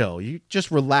 chill. You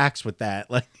just relax with that.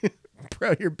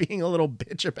 Bro, you're being a little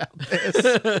bitch about this.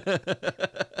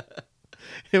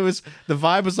 The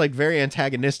vibe was very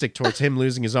antagonistic towards him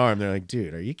losing his arm. They're like,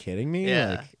 dude, are you kidding me?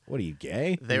 Yeah. What are you,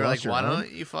 gay? They were like, why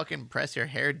don't you fucking press your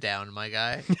hair down, my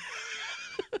guy?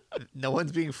 No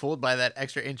one's being fooled by that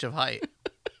extra inch of height.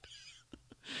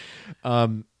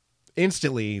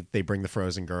 Instantly, they bring the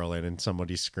frozen girl in and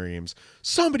somebody screams,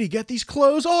 somebody get these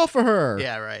clothes off of her.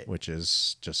 Yeah, right. Which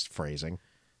is just phrasing.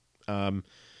 And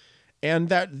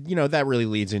that, that really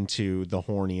leads into the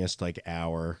horniest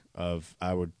hour of,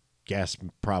 I would guess,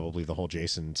 probably the whole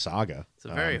Jason saga. It's a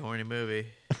very horny movie.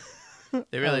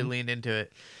 They really leaned into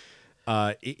it.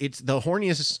 It's the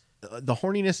horniest. The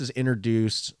horniness is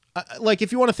introduced.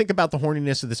 If you want to think about the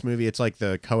horniness of this movie, it's like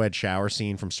the co-ed shower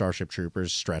scene from Starship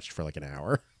Troopers stretched for an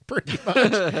hour. Pretty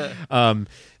much.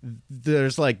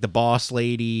 There's the boss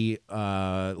lady,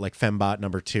 Fembot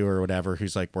number 2 or whatever,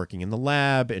 who's working in the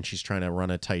lab and she's trying to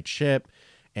run a tight ship,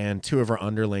 and two of her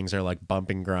underlings are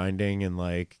bumping, grinding, and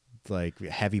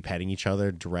heavy petting each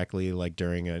other directly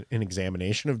during an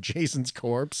examination of Jason's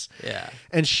corpse. Yeah.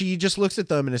 And she just looks at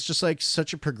them and it's just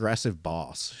such a progressive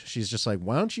boss. She's just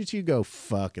why don't you two go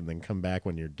fuck and then come back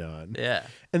when you're done? Yeah.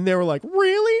 And they were like,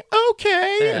 really?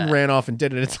 Okay. Yeah. And ran off and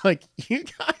did it. It's you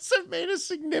guys have made a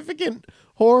significant,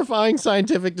 horrifying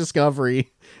scientific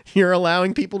discovery. You're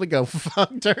allowing people to go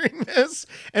fuck during this.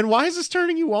 And why is this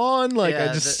turning you on?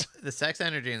 The sex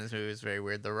energy in this movie is very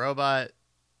weird. The robot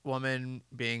woman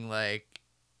being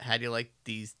how do you like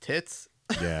these tits?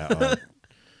 Yeah.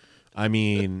 I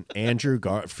mean, Andrew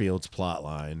Garfield's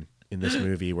plotline in this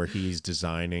movie where he's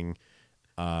designing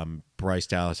Bryce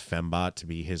Dallas Fembot to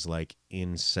be his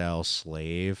incel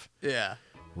slave. Yeah.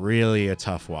 Really a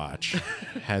tough watch.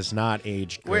 Has not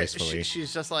aged gracefully.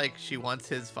 She's just she wants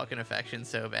his fucking affection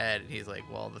so bad, and he's like,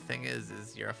 well, the thing is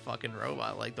you're a fucking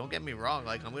robot. Don't get me wrong.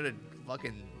 I'm gonna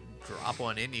fucking drop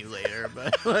one in you later,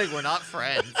 but we're not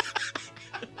friends.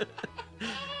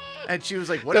 And she was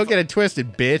like, "What? Don't if get it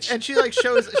twisted, bitch." And she like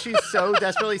shows she's so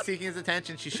desperately seeking his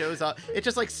attention. She shows up. It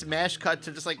just like smash cut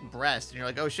to just like breast, and you're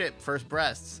like, oh shit, first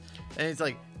breasts. And it's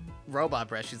like robot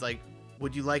breast. She's like,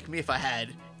 would you like me if I had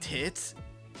tits?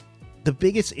 The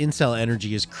biggest incel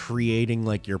energy is creating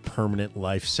like your permanent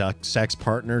life sex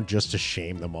partner just to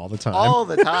shame them all the time. All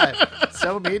the time.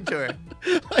 So mean to her.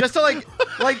 Just to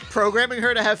like programming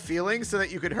her to have feelings so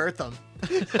that you could hurt them.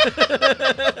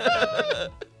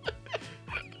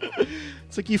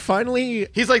 It's like you finally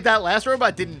He's like, that last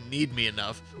robot didn't need me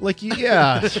enough. like you,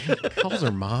 yeah. She calls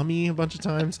her mommy a bunch of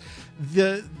times.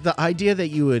 The idea that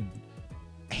you would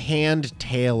hand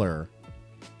tailor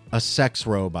a sex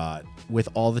robot with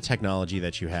all the technology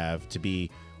that you have to be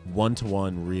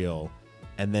one-to-one real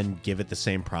and then give it the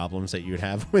same problems that you'd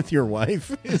have with your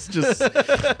wife is just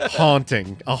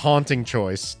haunting. A haunting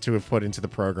choice to have put into the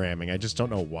programming. I just don't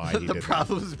know why he The did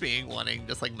problems being wanting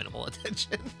just like minimal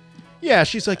attention. that. Yeah,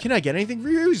 she's like, can I get anything for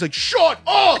you? He's like, shut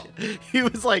up! He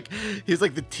was like,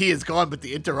 the tea is gone, but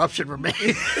the interruption remains.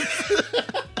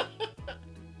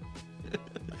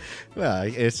 Yeah,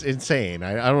 it's insane.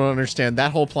 I don't understand.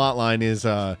 That whole plot line is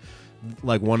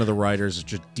like one of the writers is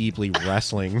just deeply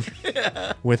wrestling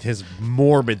with his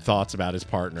morbid thoughts about his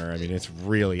partner. I mean, it's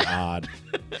really odd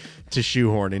to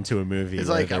shoehorn into a movie It's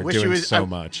where like, I they're wish doing she was so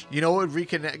much. You know what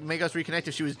would make us reconnect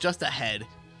if she was just ahead.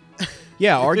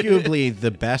 Yeah, arguably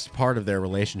the best part of their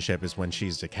relationship is when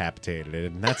she's decapitated,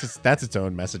 and that's its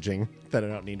own messaging that I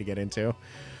don't need to get into.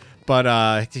 But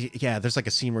yeah, there's like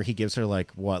a scene where he gives her like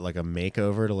a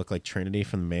makeover to look like Trinity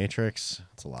from The Matrix.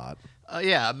 It's a lot.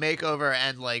 Yeah, a makeover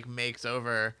and like makes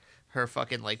over her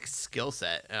fucking like skill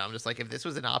set. And I'm just like, if this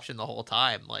was an option the whole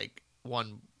time, like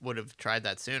one would have tried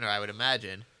that sooner, I would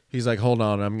imagine. He's like, hold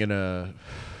on, I'm gonna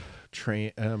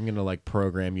like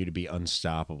program you to be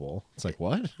unstoppable. It's like,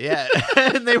 what? Yeah.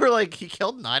 And they were like, he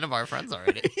killed 9 of our friends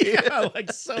already. Yeah,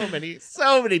 like so many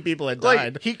people had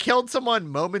died. Like, he killed someone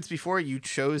moments before you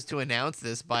chose to announce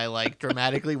this by like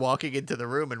dramatically walking into the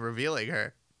room and revealing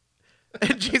her.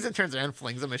 And Jason turns around and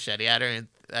flings a machete at her, and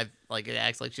like it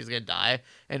acts like she's gonna die.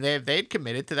 And if they'd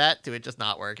committed to that, to it just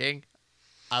not working,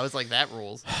 I was like, that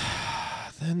rules.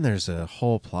 Then there's a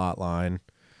whole plot line.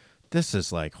 This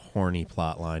is like horny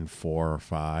plot line 4 or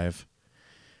 5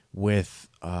 with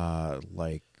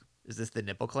like, Is this the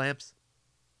nipple clamps?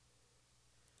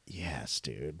 yes,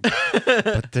 dude.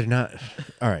 But they're not.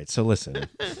 All right, so listen.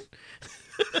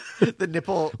 The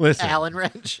nipple Listen. Allen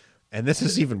wrench. And this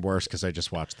is even worse because I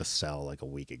just watched The Cell like a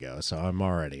week ago, so I'm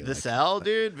already The Cell,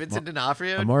 dude. Vincent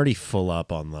D'Onofrio. I'm already full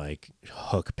up on like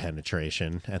hook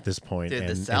penetration at this point, Dude,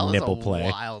 The and Cell nipple is a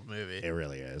play. wild movie. It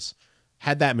really is.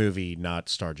 Had that movie not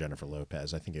starred Jennifer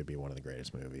Lopez, I think it'd be one of the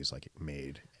greatest movies like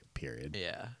made. Period.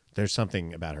 Yeah. There's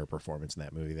something about her performance in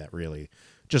that movie that really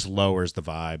just lowers the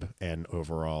vibe and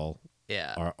overall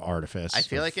Yeah. artifice. I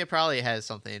feel like it probably has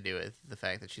something to do with the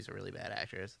fact that she's a really bad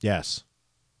actress. Yes,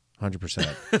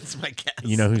 100%. That's my guess.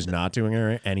 You know who's not doing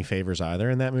her any favors either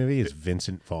in that movie is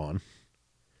Vincent Vaughn.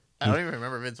 I don't even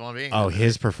remember Vince Vaughn being. Oh,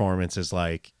 his performance is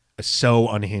like so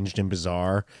unhinged and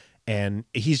bizarre, and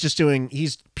he's doing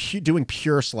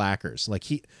pure slackers. Like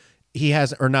he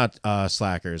has, or not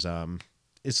slackers.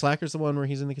 Is Slackers the one where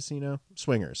he's in the casino?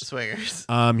 Swingers.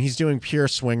 He's doing pure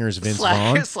swingers. Vince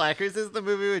Vaughn. Slackers is the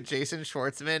movie with Jason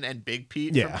Schwartzman and Big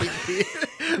Pete Yeah. from Big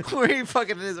Pete, where he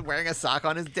fucking is wearing a sock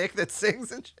on his dick that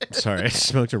sings and shit. Sorry, I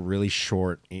smoked a really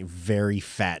short, very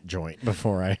fat joint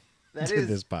before I That did is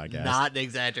this podcast. not an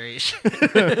exaggeration.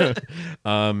 That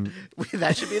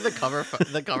should be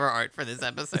the cover art for this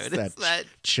episode. It's that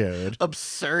chode.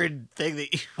 absurd thing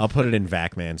that you... I'll put it in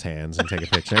Vacman's hands and take a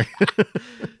picture.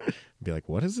 Be like,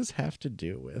 what does this have to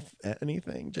do with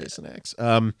anything, Jason X?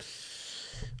 So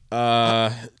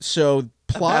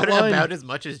plot line about as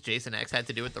much as Jason X had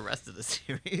to do with the rest of the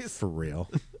series. for real.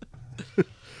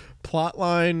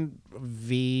 Plotline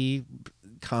V,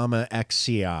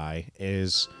 XCI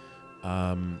is,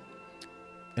 and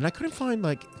I couldn't find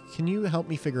like. Can you help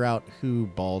me figure out who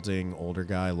balding older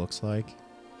guy looks like?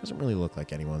 Doesn't really look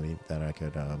like anyone that I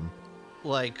could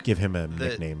Like give him a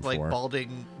nickname like for.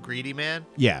 balding greedy man.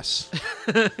 Yes,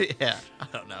 Yeah, I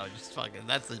don't know. Just fucking.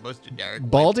 That's the most generic.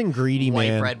 balding greedy white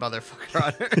man. bread motherfucker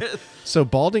on earth. So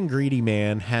balding greedy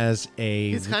man has a.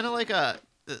 He's kind of like the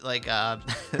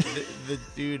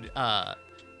dude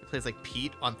who plays like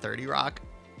Pete on 30 Rock.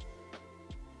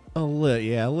 a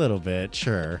little bit,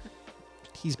 sure.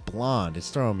 He's blonde. It's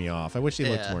throwing me off. I wish he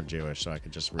looked Yeah. more Jewish so I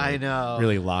could just I know.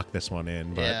 really lock this one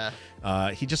in.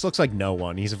 But he just looks like no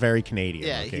one. He's very Canadian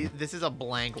Yeah, looking. this is a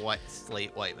blank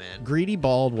slate white man. Greedy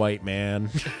bald white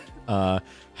man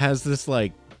has this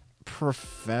like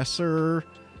professor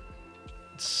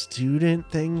student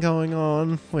thing going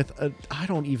on with I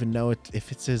don't even know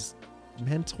if it's his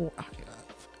mentor.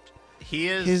 He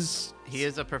is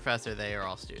a professor. They are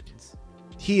all students.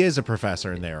 He is a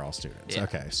professor and they're all students. Yeah.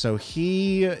 Okay, so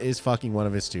he is fucking one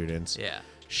of his students. Yeah.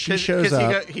 She shows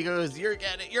up. He goes, you're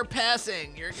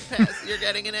passing. You're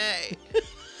getting an A.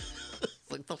 It's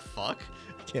like, the fuck?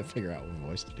 Can't figure out what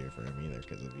voice to do for him either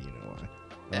because of you know why.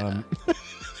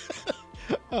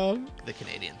 The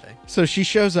Canadian thing. So she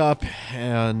shows up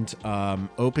and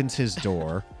opens his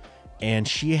door, and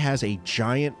she has a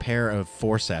giant pair of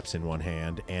forceps in one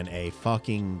hand and a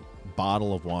fucking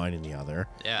bottle of wine in the other.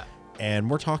 Yeah. And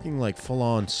we're talking like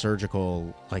full-on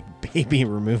surgical, like baby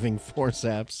removing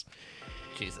forceps.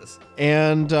 Jesus.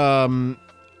 And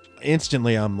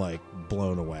instantly I'm like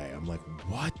blown away. I'm like,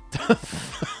 what the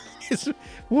fuck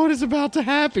what is about to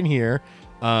happen here?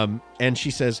 And she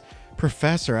says,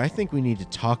 Professor, I think we need to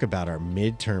talk about our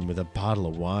midterm with a bottle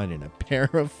of wine and a pair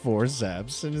of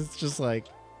forceps. And it's just like,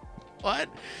 what?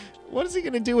 What is he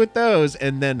going to do with those?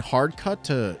 And then hard cut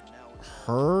to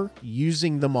her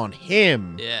using them on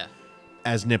him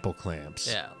as nipple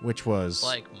clamps. Yeah. Which was...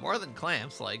 like, more than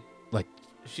clamps. Like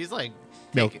she's like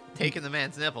taking the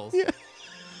man's nipples. Yeah.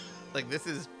 Like, this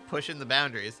is pushing the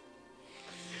boundaries.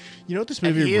 You know what this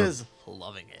movie... And he is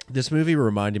loving it. This movie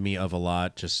reminded me of a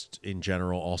lot, just in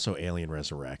general, also Alien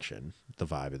Resurrection. The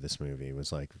vibe of this movie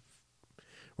was like,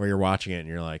 where you're watching it and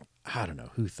you're like, I don't know,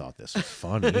 who thought this was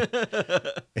funny?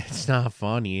 It's not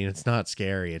funny. It's not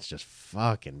scary. It's just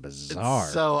fucking bizarre.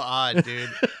 It's so odd,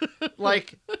 dude.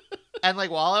 Like, and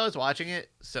like while I was watching it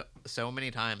so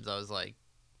many times, I was like,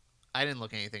 I didn't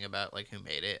look anything about like who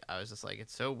made it. I was just like,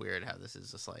 it's so weird how this is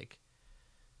just like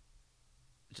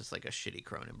a shitty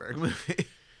Cronenberg movie.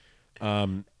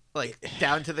 Like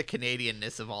down to the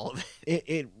Canadianness of all of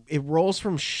it. It rolls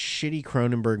from shitty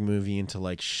Cronenberg movie into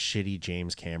like shitty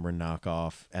James Cameron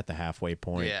knockoff at the halfway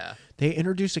point. Yeah. They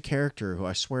introduce a character who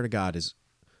I swear to God is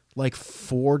like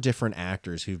 4 different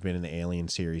actors who've been in the Alien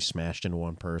series smashed into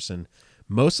one person.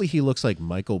 Mostly he looks like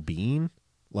Michael Biehn.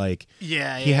 Like he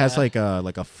has like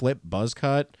a flip buzz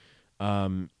cut,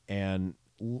 and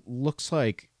looks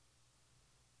like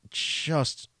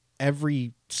just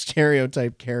every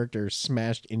stereotype character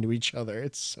smashed into each other.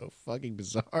 It's so fucking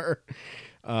bizarre.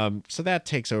 So that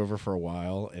takes over for a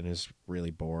while and is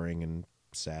really boring and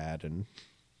sad and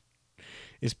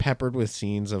is peppered with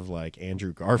scenes of like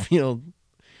Andrew Garfield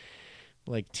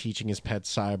like teaching his pet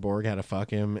cyborg how to fuck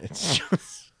him. It's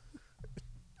just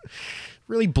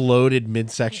really bloated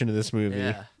midsection of this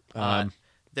movie. Yeah.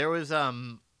 There was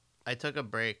I took a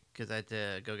break because I had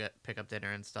to go pick up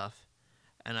dinner and stuff,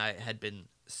 and I had been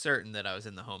certain that I was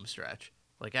in the home stretch,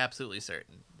 like absolutely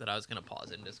certain that I was gonna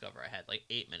pause it and discover I had like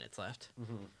 8 minutes left.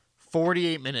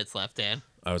 48 minutes left, Dan.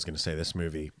 I was gonna say this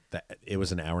movie that it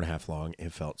was an hour and a half long.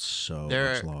 It felt so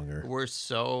much longer. There were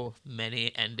so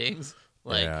many endings.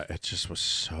 Like, yeah, it just was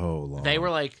so long. They were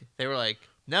like,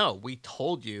 no, we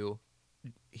told you,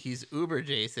 he's Uber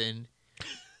Jason.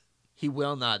 He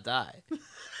will not die.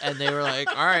 And they were like,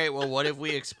 all right, well, what if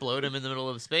we explode him in the middle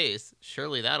of space?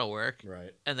 Surely that'll work.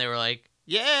 Right. And they were like,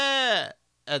 yeah,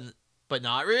 but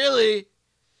not really.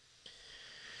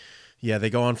 Yeah, they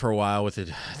go on for a while with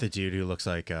the dude who looks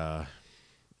like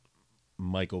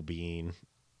Michael Biehn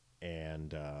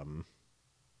and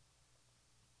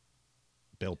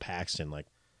Bill Paxton like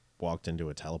walked into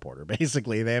a teleporter.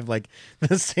 Basically, they have like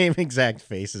the same exact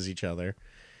face as each other.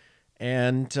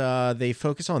 And they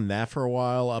focus on that for a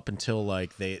while up until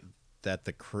like the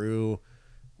crew,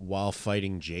 while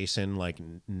fighting Jason, like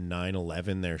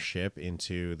 9/11 their ship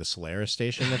into the Solaris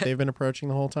station that they've been approaching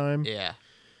the whole time. Yeah.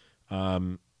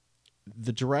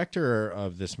 The director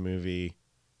of this movie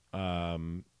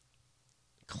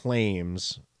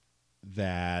claims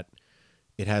that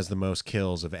it has the most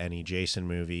kills of any Jason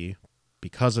movie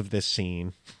because of this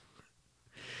scene.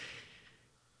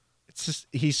 It's just,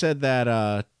 he said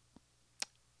that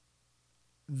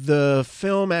the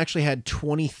film actually had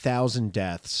 20,000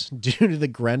 deaths due to the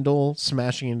Grendel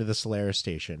smashing into the Solaris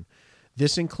station.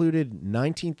 This included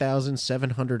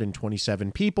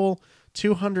 19,727 people,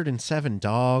 207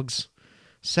 dogs,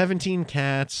 17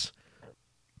 cats,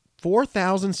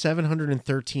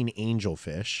 4,713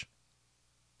 angelfish,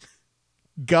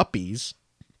 guppies,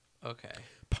 Okay.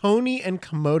 pony and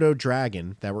Komodo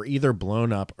dragon that were either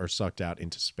blown up or sucked out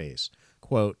into space.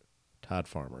 Quote, Todd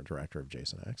Farmer, director of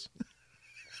Jason X.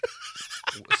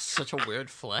 Such a weird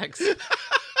flex.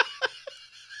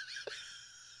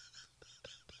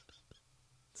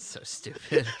 So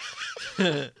stupid.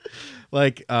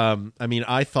 Like, I mean,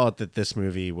 I thought that this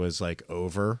movie was like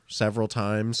over several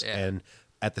times, Yeah. and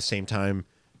at the same time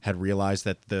had realized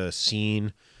that the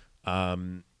scene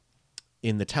in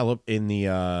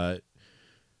the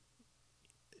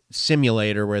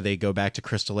simulator where they go back to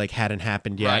Crystal Lake hadn't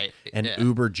happened yet, Right, and yeah.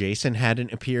 Uber Jason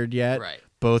hadn't appeared yet. Right.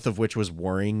 Both of which was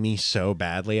worrying me so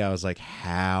badly. I was like,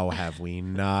 how have we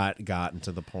not gotten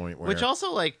to the point where... Which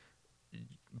also, like,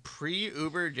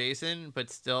 pre-Uber Jason, but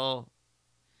still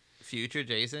future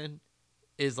Jason,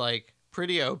 is, like,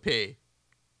 pretty OP.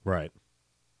 Right.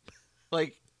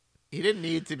 Like, he didn't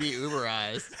need to be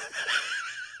Uberized.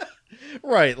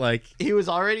 Right, like... He was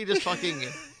already just fucking...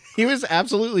 He was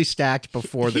absolutely stacked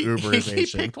before the He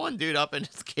Uberization. picked one dude up and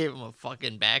just gave him a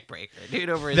fucking backbreaker, dude,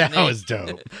 over his That knee. was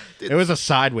dope. Dude, It was a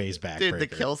sideways backbreaker. Dude, the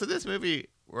kills in this movie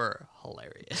were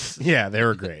hilarious. Yeah, they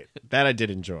were great. That I did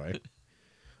enjoy.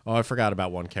 Oh, I forgot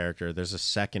about one character. There's a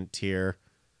second tier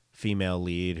female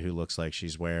lead who looks like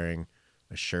she's wearing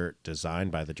a shirt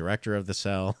designed by the director of The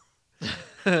Cell.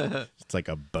 It's like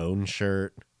a bone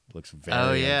shirt. Looks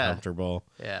very uncomfortable.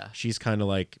 Yeah. She's kind of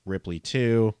like Ripley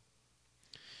too.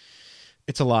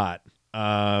 It's a lot.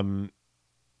 I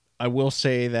will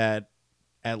say that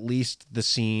at least the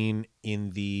scene in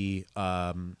the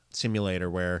simulator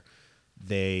where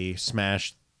they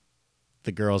smashed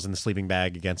the girls in the sleeping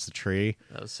bag against the tree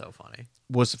That was so funny.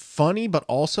 was funny, but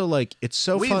also like it's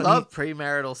so We funny. love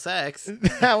premarital sex.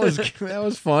 that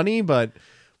was funny, but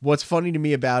what's funny to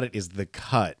me about it is the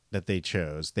cut that they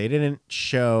chose. They didn't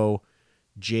show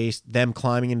them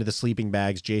climbing into the sleeping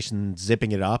bags, Jason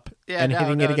zipping it up and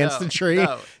hitting it against the tree.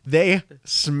 No. They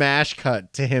smash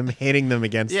cut to him hitting them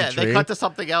against the tree. They cut to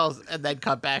something else and then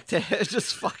cut back to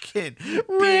just fucking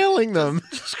railing them.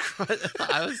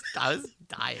 I was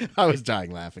dying. I was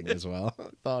dying laughing as well. I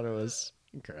thought it was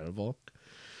incredible.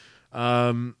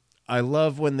 I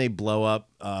love when they blow up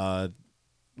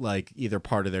like either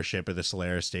part of their ship or the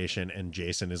Solaris station, and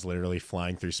Jason is literally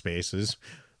flying through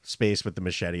space with the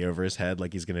machete over his head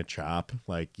like he's gonna chop.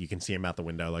 Like you can see him out the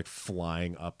window like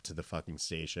flying up to the fucking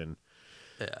station.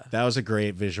 Yeah. That was a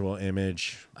great visual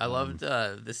image. I loved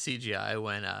the CGI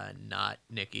when not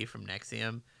Nikki from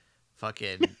Nexium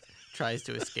fucking tries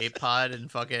to escape pod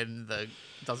and fucking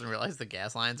doesn't realize the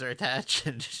gas lines are attached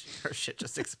and her shit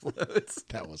just explodes.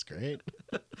 That was great.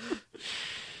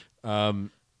 The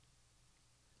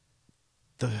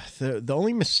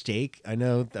only mistake I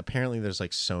know, apparently there's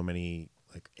like so many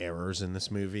like errors in this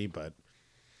movie, but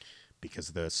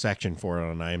because the section for it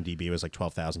on IMDb was like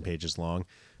 12,000 pages long.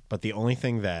 But the only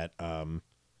thing that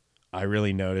I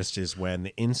really noticed is when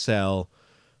the incel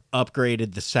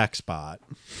upgraded the sex bot.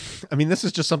 I mean, this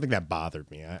is just something that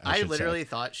bothered me. I literally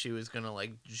thought she was gonna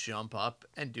like jump up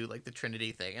and do like the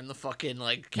Trinity thing, and the fucking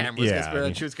like camera was gonna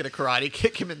and she was gonna karate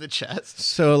kick him in the chest.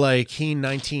 So like he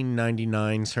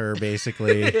 1999s her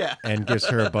basically, Yeah. and gives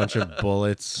her a bunch of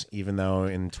bullets. Even though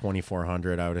in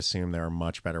 2400, I would assume there are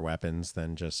much better weapons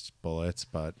than just bullets.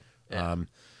 But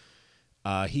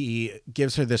he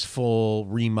gives her this full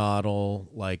remodel,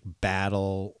 like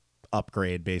battle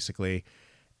upgrade, basically.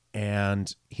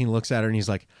 And he looks at her and he's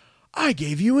like, I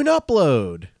gave you an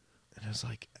upload. And I was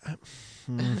like, I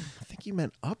think you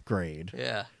meant upgrade.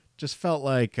 Yeah. Just felt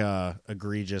like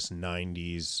egregious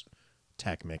 90s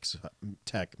tech mix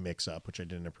up, which I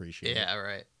didn't appreciate. Yeah,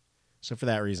 right. So for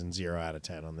that reason, 0 out of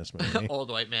 10 on this movie.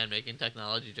 Old white man making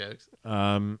technology jokes.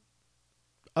 Other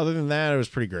than that, it was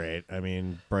pretty great. I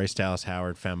mean, Bryce Dallas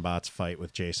Howard Fembot's fight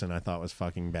with Jason I thought was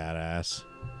fucking badass.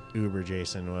 Uber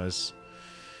Jason was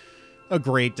a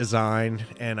great design,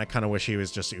 and I kind of wish he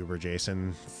was just Uber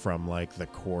Jason from like the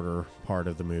quarter part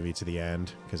of the movie to the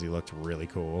end, because he looked really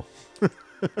cool.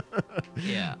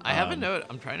 Yeah, I have a note.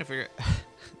 I'm trying to figure.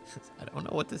 I don't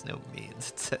know what this note means.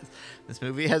 It says this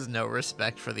movie has no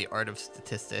respect for the art of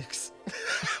statistics.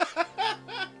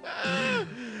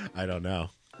 I don't know,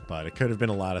 but it could have been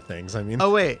a lot of things. I mean,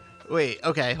 Oh wait.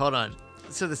 Okay, hold on.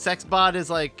 So the sex bot is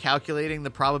like calculating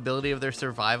the probability of their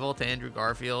survival to Andrew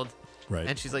Garfield. right?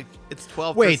 And she's like, it's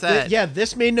 12%. Wait,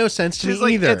 this made no sense to She's me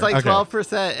like, either. it's like Okay.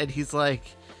 12%, and he's like,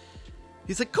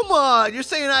 come on, you're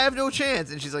saying I have no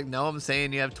chance, and she's like, no, I'm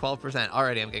saying you have 12%.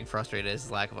 Already, I'm getting frustrated at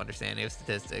his lack of understanding of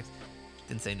statistics.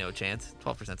 Didn't say no chance.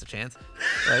 12%'s a chance.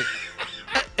 Like,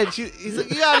 and he's like,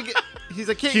 you gotta get. He's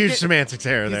like, can't you Huge get, semantics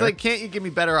error he's there. like, can't you give me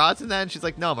better odds than that? And she's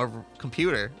like, no, I'm a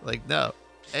computer. Like, no.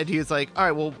 And he was like, all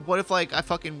right, well, what if like I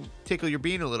fucking tickle your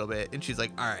bean a little bit? And she's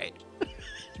like, all right.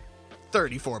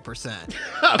 34%.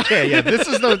 Okay, yeah, this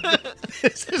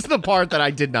is the part that I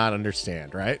did not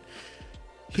understand, right?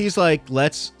 He's like,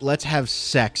 let's have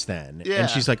sex then. Yeah. And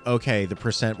she's like, okay, the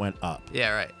percent went up.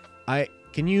 Yeah, right.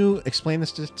 Can you explain the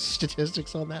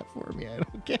statistics on that for me? I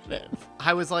don't get it.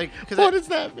 I was like, What does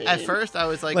that mean? At first, I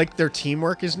was like their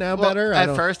teamwork is now well, better?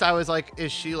 At first, I was like,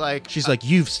 is she like... She's like,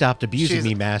 you've stopped abusing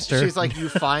me, master. She's like, you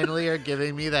finally are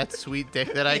giving me that sweet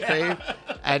dick that I crave,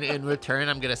 and in return,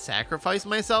 I'm going to sacrifice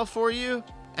myself for you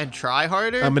and try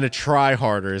harder? I'm going to try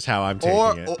harder is how I'm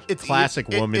taking it. It's classic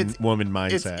woman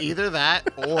mindset. It's either that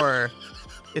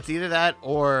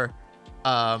or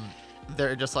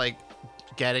they're just like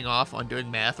getting off on doing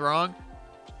math wrong,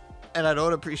 and I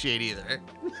don't appreciate either.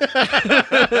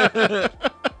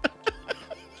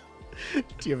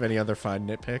 Do you have any other fine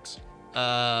nitpicks?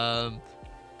 I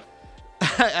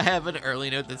have an early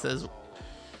note that says,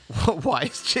 why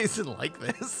is Jason like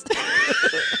this?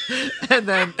 And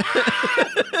then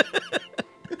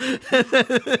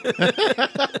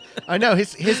I know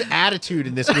his attitude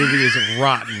in this movie is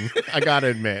rotten. I gotta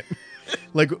admit,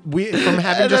 like from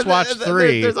having just watched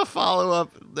 3. There's a follow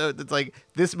up note that's like,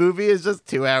 this movie is just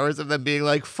 2 hours of them being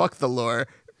like, fuck the lore.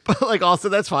 But like, also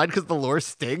that's fine because the lore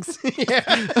stinks. Yeah.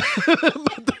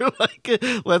 But they're like,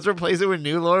 let's replace it with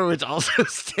new lore, which also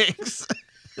stinks.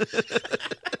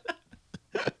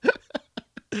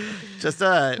 Just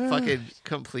a fucking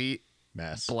complete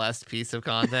mess, blessed piece of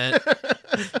content.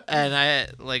 And I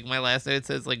like, my last note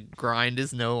says like, Grind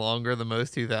is no longer the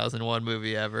most 2001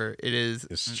 movie ever. It is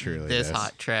this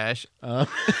hot trash. 9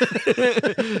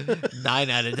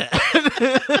 out of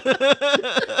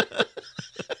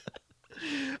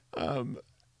 10.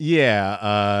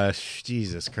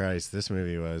 Jesus Christ, this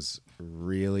movie was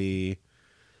really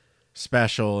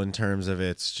special in terms of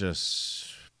its just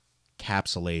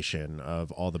encapsulation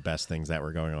of all the best things that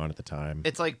were going on at the time.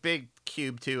 It's like big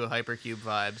Cube 2 Hypercube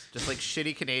vibes, just like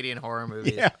shitty Canadian horror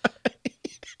movies. Yeah.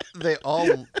 They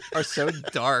all are so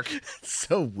dark. It's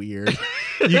so weird.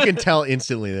 You can tell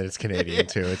instantly that it's Canadian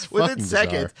too. It's within fucking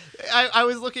seconds. bizarre. I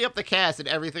was looking up the cast, and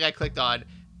everything I clicked on,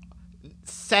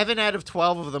 7 out of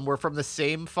 12 of them were from the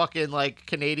same fucking like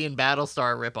Canadian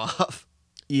Battlestar ripoff.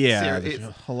 Yeah,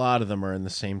 a lot of them are in the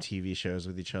same TV shows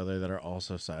with each other that are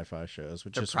also sci-fi shows,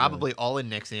 which they're is probably all in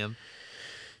Nixium.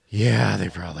 Yeah, they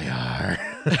probably are.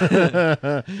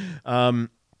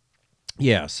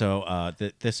 So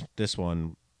this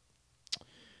one,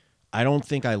 I don't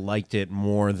think I liked it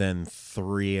more than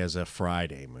 3 as a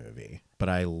Friday movie, but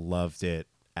I loved it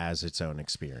as its own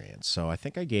experience. So I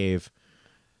think I gave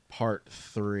part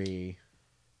 3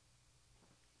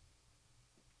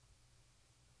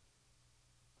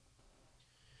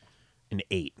 an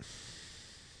 8.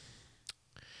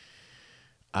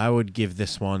 I would give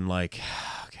this one like,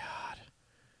 oh God,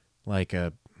 like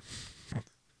a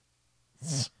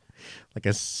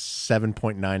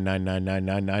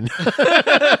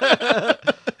 7.9999999.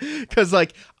 Because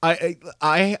like I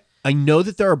know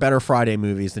that there are better Friday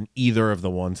movies than either of the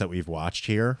ones that we've watched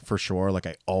here for sure. Like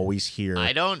I always hear.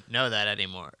 I don't know that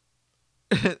anymore.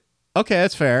 Okay,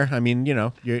 that's fair. I mean, you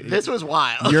know, this was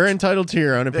wild. You're entitled to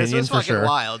your own opinion. This was for fucking sure.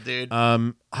 wild, dude.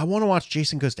 I want to watch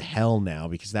Jason Goes to Hell now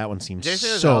because that one seems Jason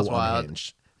so Goes to Hell's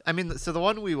unhinged. wild. I mean, so the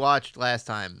one we watched last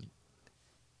time,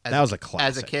 that was a classic.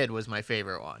 As a kid, was my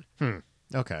favorite one.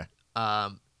 Okay.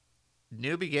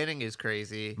 New Beginning is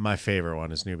crazy. My favorite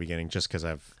one is New Beginning, just because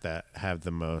I've have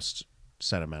the most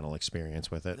sentimental experience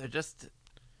with it. They're just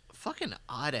fucking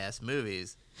odd ass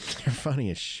movies. They're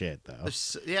funny as shit, though.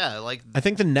 Yeah, like I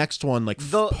think the next one, like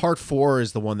part 4,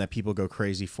 is the one that people go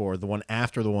crazy for. The one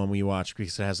after the one we watched,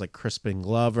 because it has like Crispin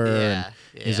Glover and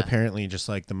is apparently just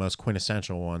like the most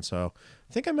quintessential one. So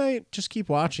I think I might just keep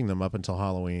watching them up until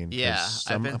Halloween. Yeah,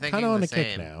 I'm kind of on a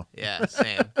kick now. Yeah,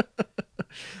 same.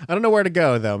 I don't know where to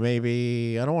go though.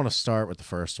 Maybe I don't want to start with the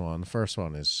first one. The first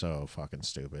one is so fucking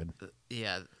stupid.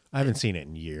 Yeah. I haven't seen it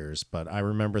in years, but I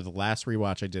remember the last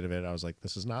rewatch I did of it. I was like,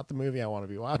 this is not the movie I want to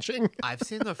be watching. I've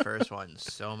seen the first one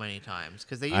so many times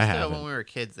because they used to, when we were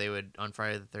kids, they would, on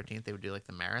Friday the 13th, they would do like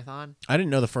the marathon. I didn't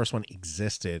know the first one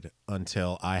existed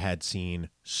until I had seen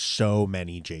so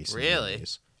many Jason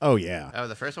movies. Oh, yeah. Oh,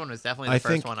 the first one was definitely the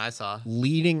first one I saw.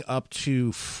 Leading up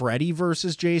to Freddy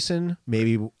versus Jason,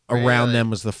 maybe around then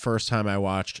was the first time I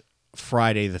watched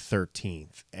Friday the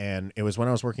 13th. And it was when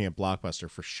I was working at Blockbuster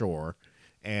for sure.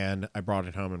 And I brought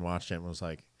it home and watched it and was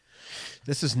like,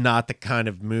 this is not the kind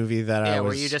of movie that I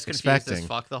was were you just confused expecting. as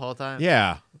fuck the whole time?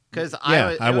 Yeah. Because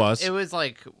I was. It was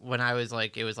like when I was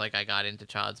like, it was like I got into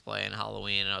Child's Play and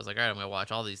Halloween, and I was like, all right, I'm going to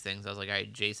watch all these things. I was like, all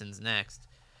right, Jason's next.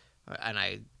 And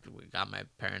we got my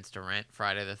parents to rent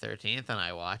Friday the 13th, and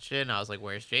I watched it, and I was like,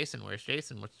 where's Jason? Where's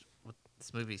Jason?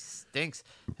 This movie stinks.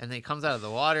 And then he comes out of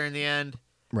the water in the end.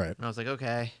 Right. And I was like,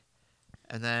 okay.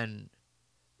 And then,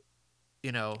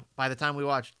 you know, by the time we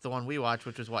watched the one we watched,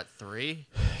 which was what, 3?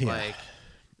 Yeah. Like,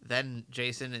 Then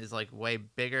Jason is like way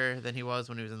bigger than he was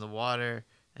when he was in the water,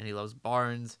 and he loves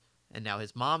barns, and now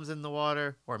his mom's in the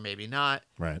water, or maybe not.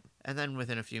 Right. And then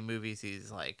within a few movies,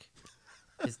 he's like,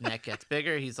 his neck gets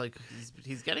bigger. He's like,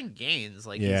 he's getting gains.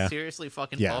 Like, Yeah. he's seriously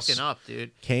fucking Yes. bulking up,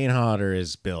 dude. Kane Hodder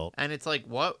is built And it's like,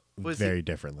 what was very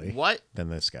differently what than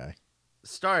this guy.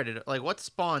 started? Like, what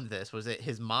spawned this? Was it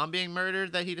his mom being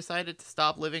murdered that he decided to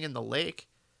stop living in the lake?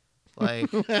 Like,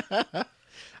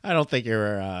 I don't think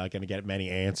you're going to get many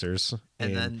answers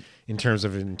in terms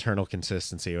of internal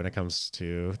consistency when it comes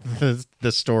to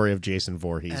the story of Jason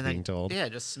Voorhees being told. Yeah,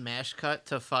 just smash cut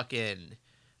to fucking,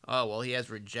 oh, well, he has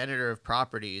regenerative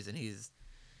properties and he's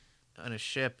on a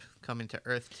ship coming to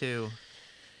Earth 2.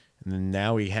 And then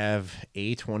now we have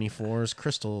A24's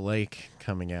Crystal Lake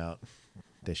coming out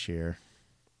this year.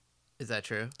 Is that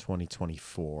true?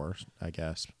 2024, I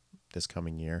guess, this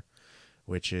coming year,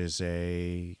 which is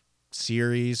a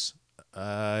series,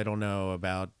 I don't know,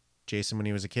 about Jason when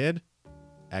he was a kid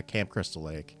at Camp Crystal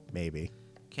Lake, maybe.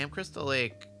 Camp Crystal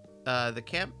Lake, the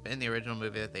camp in the original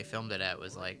movie that they filmed it at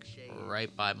was like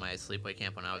right by my sleepaway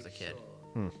camp when I was a kid.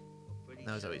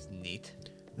 That was always neat.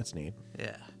 That's neat.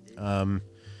 Yeah. And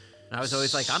I was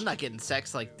always like, I'm not getting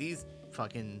sex like these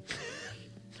fucking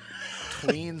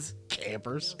tweens.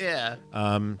 Campers. Yeah.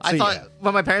 I thought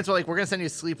when my parents were like, we're going to send you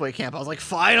to sleepaway camp, I was like,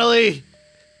 finally!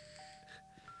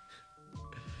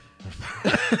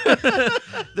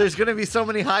 There's going to be so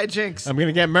many hijinks. I'm going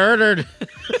to get murdered.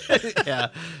 Yeah.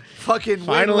 Fucking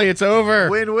Finally, it's over.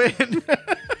 Win-win.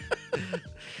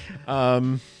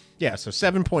 Yeah, so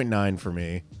 7.9 for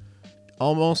me.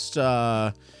 Almost,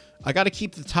 I got to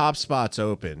keep the top spots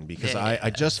open because Yeah. I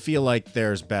just feel like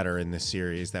there's better in this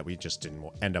series that we just didn't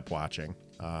end up watching.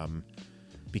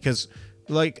 Because,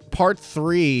 like, part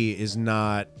 3 is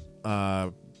not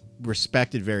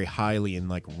respected very highly in,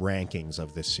 like, rankings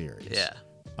of this series. Yeah.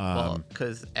 Well,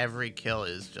 because every kill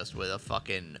is just with a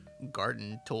fucking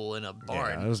garden tool in a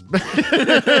barn. Yeah, it was,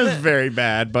 it was very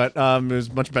bad, but it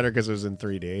was much better because it was in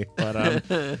 3D.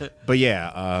 But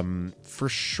yeah, for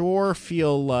sure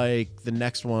feel like the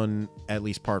next one, at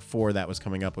least part 4 that was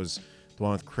coming up, was the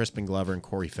one with Crispin Glover and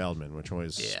Corey Feldman, which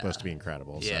was supposed to be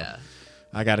incredible. Yeah. So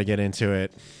I got to get into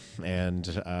it, and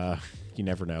you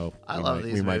never know. I love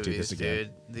these movies, might do this again.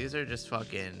 dude. These are just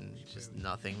fucking just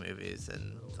nothing movies,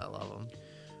 and I love them.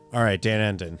 All right,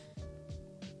 Dan Endon.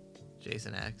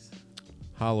 Jason X.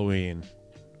 Halloween.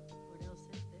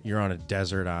 You're on a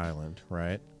desert island,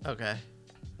 right? Okay.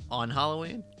 On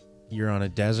Halloween? You're on a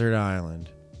desert island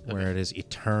where it is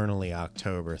eternally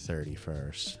October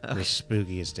 31st, the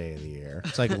spookiest day of the year.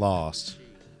 It's like Lost,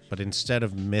 but instead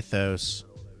of mythos,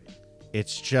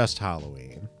 it's just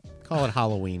Halloween. Call it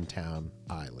Halloween Town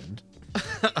Island.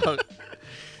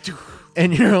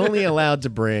 And you're only allowed to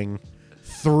bring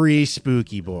 3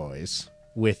 spooky boys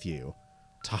with you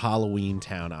to Halloween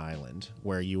Town Island,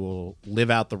 where you will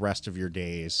live out the rest of your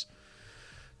days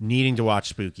needing to watch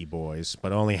Spooky Boys,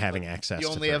 but only having access You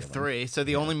to only have 3, so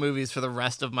the only movies for the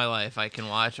rest of my life I can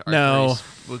watch are 3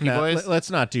 Spooky Boys?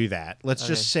 Let's not do that. Let's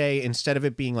just say, instead of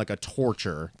it being like a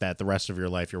torture that the rest of your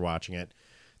life you're watching it,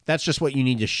 that's just what you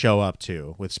need to show up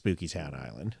to with Spooky Town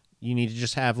Island. You need to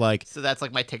just have like... So that's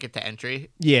like my ticket to entry?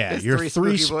 Yeah, There's your 3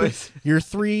 three Spooky Boys? your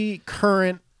 3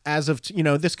 current, as of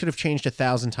this could have changed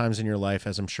 1,000 times in your life,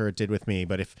 as I'm sure it did with me.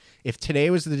 But if today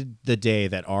was the day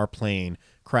that our plane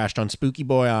crashed on Spooky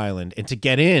Boy Island, and to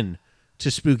get in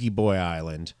to Spooky Boy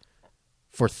Island,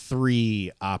 for 3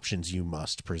 options you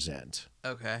must present.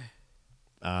 Okay.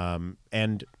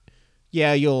 And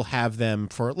yeah, you'll have them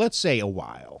for, let's say, a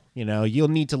while. You'll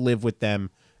need to live with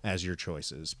them as your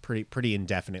choices pretty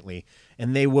indefinitely,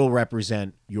 and they will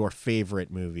represent your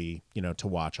favorite movie, to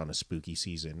watch on a spooky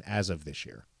season as of this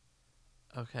year.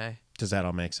 Okay. Does that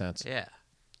all make sense? Yeah.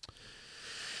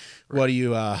 What do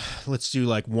you let's do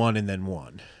like 1 and then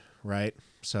 1, right?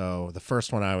 So the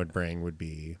first one I would bring would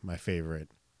be my favorite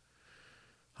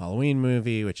Halloween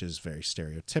movie, which is very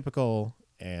stereotypical,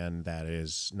 and that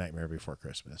is Nightmare Before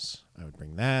Christmas. I would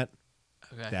bring that.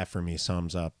 Okay. That for me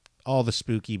sums up all the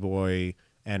spooky boy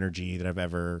energy that I've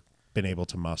ever been able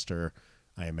to muster,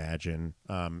 I imagine.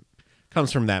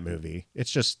 Comes from that movie.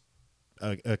 It's just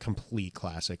a complete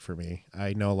classic for me.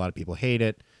 I know a lot of people hate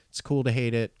it. It's cool to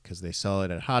hate it because they sell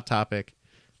it at Hot Topic.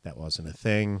 That wasn't a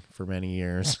thing for many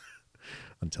years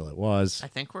until it was. I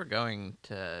think we're going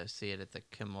to see it at the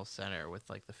Kimmel Center with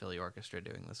like the Philly Orchestra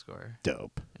doing the score.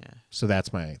 Dope. Yeah. So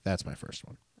that's my first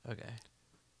one. Okay.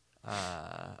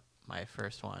 My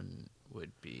first one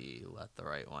would be Let the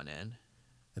Right One In.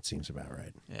 That seems about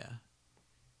right. Yeah.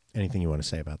 Anything you want to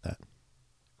say about that?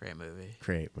 Great movie.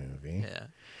 Great movie. Yeah.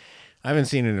 I haven't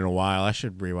seen it in a while. I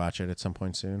should rewatch it at some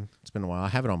point soon. It's been a while. I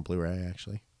have it on Blu-ray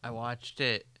actually. I watched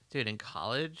it, dude, in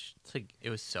college. It's like it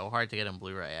was so hard to get on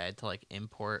Blu-ray. I had to like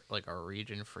import like a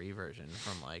region-free version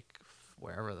from like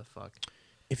wherever the fuck.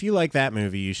 If you like that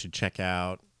movie, you should check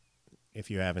out,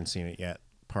 if you haven't seen it yet,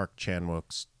 Park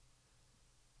Chan-wook's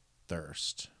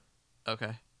Thirst.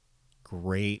 Okay.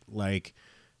 Great, like,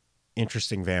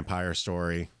 interesting vampire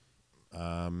story.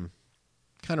 Kind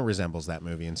of resembles that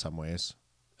movie in some ways.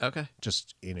 Okay.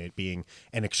 Just in it being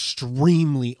an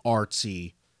extremely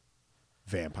artsy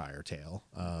vampire tale.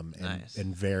 Nice.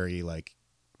 And very, like,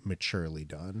 maturely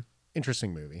done.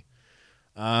 Interesting movie.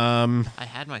 I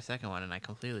had my second one and I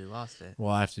completely lost it.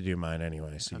 Well, I have to do mine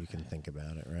anyway, so you can think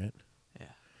about it, right?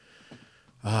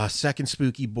 Yeah. Second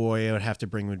spooky boy I would have to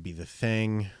bring would be The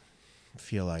Thing. I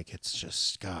feel like it's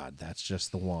just, God, that's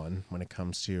just the one when it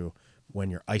comes to when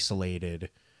you're isolated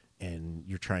and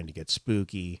you're trying to get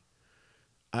spooky.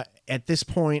 At this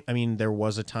point, I mean, there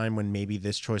was a time when maybe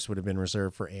this choice would have been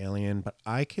reserved for Alien, but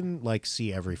I can, like,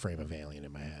 see every frame of Alien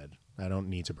in my head. I don't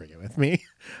need to bring it with me.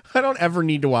 I don't ever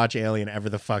need to watch Alien ever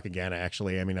the fuck again,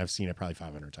 actually. I mean, I've seen it probably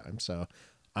 500 times, so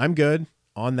I'm good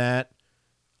on that.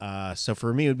 So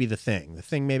for me, it would be The Thing. The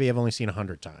Thing maybe I've only seen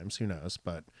 100 times. Who knows?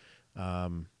 But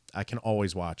I can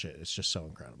always watch it. It's just so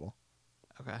incredible.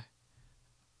 Okay.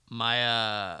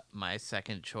 My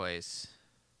second choice.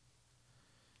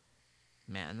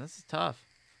 Man, this is tough.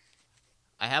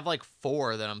 I have like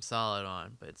 4 that I'm solid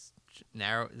on, but it's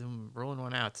narrow. Rolling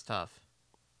one out, it's tough.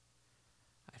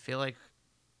 I feel like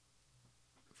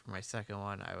for my second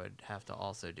one, I would have to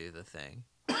also do The Thing.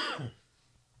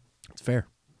 It's fair.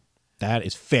 That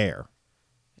is fair.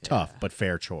 Yeah. Tough, but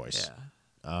fair choice.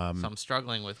 Yeah. So I'm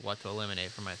struggling with what to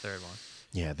eliminate for my third one.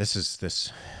 Yeah, this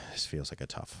feels like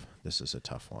this is a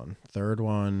tough one. Third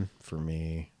one for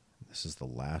me. This is the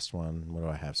last one. What do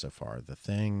I have so far? The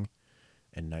Thing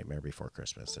and Nightmare Before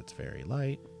Christmas. That's very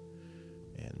light.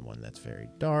 And one that's very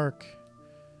dark.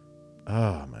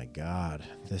 Oh my God.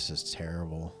 This is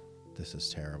terrible. This is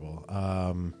terrible.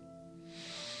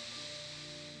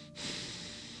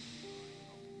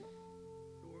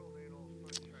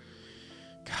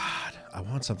 God, I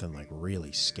want something like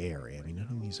really scary. I mean, none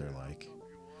of these are like...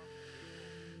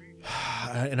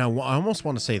 And I almost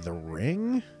want to say The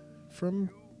Ring from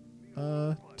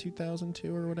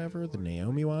 2002 or whatever, the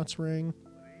Naomi Watts Ring,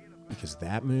 because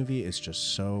that movie is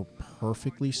just so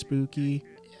perfectly spooky.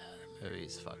 Yeah, that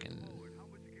movie's fucking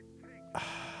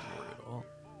brutal.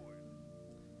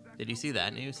 Did you see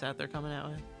that new set they're coming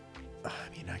out with?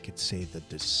 I mean, I could say The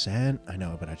Descent. I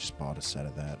know, but I just bought a set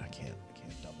of that. I can't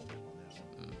double dip on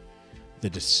that one. The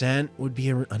Descent would be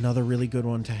another really good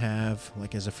one to have,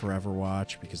 like as a forever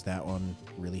watch, because that one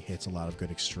really hits a lot of good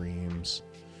extremes.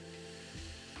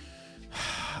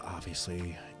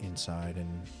 Obviously, Inside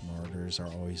and Martyrs are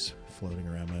always floating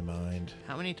around my mind.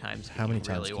 How many times can How many you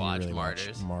times really can watch you really Martyrs?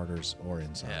 watch Martyrs or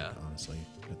Inside, Yeah. honestly,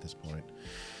 at this point?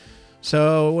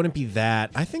 So it wouldn't be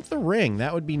that. I think The Ring,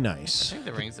 that would be nice. I think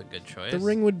The Ring's a good choice. The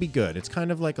Ring would be good. It's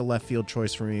kind of like a left field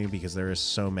choice for me because there is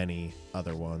so many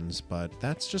other ones, but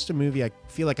that's just a movie I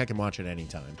feel like I can watch at any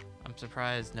time. I'm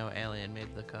surprised no Alien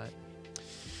made the cut.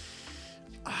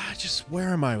 Where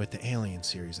am I with the Alien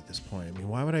series at this point? I mean,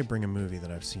 why would I bring a movie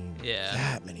that I've seen Yeah.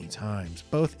 that many times?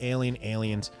 Both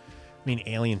Aliens. I mean,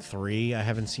 Alien 3 I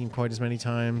haven't seen quite as many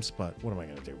times, but what am I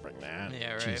going to do? Bring that?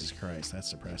 Yeah, right. Jesus Christ,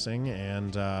 that's depressing.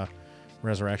 And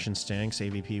Resurrection stinks.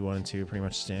 AVP 1 and 2 pretty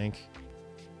much stink.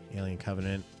 Alien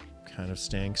Covenant kind of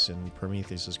stinks, and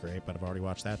Prometheus is great, but I've already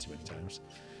watched that too many times.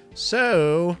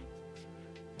 So...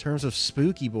 in terms of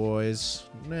spooky boys,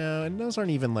 no, and those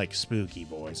aren't even like spooky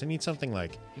boys. I need something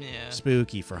like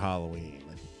spooky for Halloween.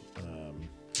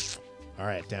 All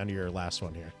right, down to your last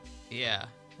one here. Yeah,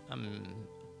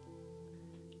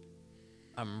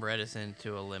 I'm reticent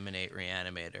to eliminate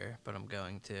Reanimator, but I'm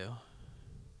going to.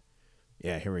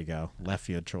 Yeah, here we go. Left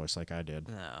field choice, like I did.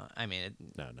 No, I mean,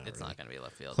 Not it's really. not going to be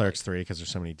left field. Clerks 3 because there's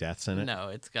so many deaths in it. No,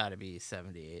 it's got to be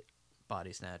 78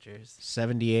 Body Snatchers.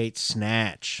 78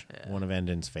 Snatch, Yeah. one of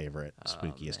Endon's favorite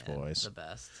spookiest Man, boys. The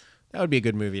best. That would be a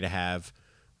good movie to have.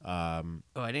 Oh, I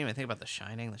didn't even think about The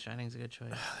Shining. The Shining's a good choice.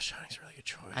 The Shining's a really good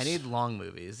choice. I need long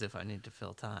movies if I need to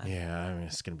fill time. Yeah, I mean,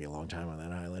 it's going to be a long time on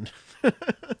that island.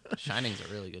 Shining's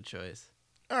a really good choice.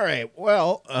 All right,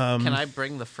 well... Can I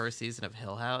bring the first season of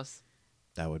Hill House?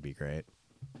 That would be great.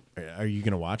 Are you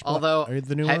going to watch Although,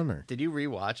 the new one? Or? Did you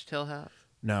rewatch Hill House?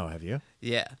 No, have you?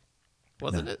 Yeah.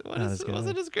 Wasn't No, it? not as good.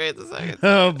 Wasn't as great the second?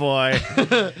 Oh, boy.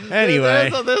 Anyway.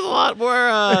 there's a lot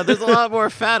more. There's a lot more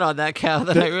fat on that cow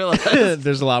than I realized.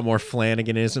 There's a lot more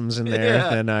Flanaganisms in there Yeah.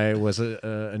 than I was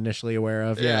initially aware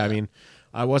of. Yeah, Yeah. I mean,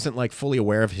 I wasn't like fully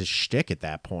aware of his shtick at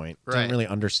that point. Right. Didn't really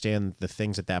understand the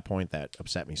things at that point that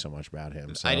upset me so much about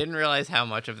him. So. I didn't realize how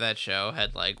much of that show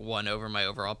had like won over my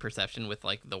overall perception with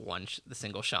like the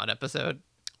single shot episode.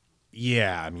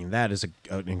 Yeah, I mean that is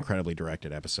an incredibly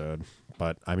directed episode.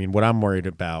 But I mean, what I'm worried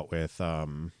about with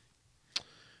Fall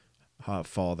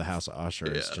of the House of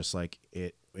Usher is just like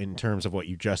it in terms of what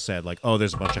you just said. Like, oh,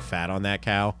 there's a bunch of fat on that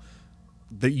cow.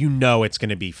 That it's going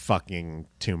to be fucking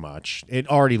too much. It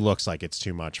already looks like it's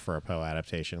too much for a Poe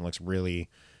adaptation. It looks really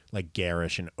like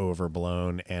garish and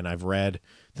overblown. And I've read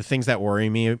the things that worry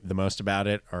me the most about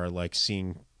it are like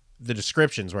seeing the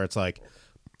descriptions where it's like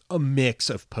a mix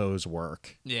of Poe's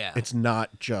work. Yeah. It's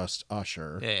not just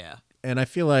Usher. Yeah. And I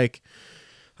feel like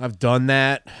I've done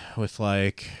that with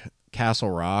like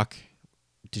Castle Rock.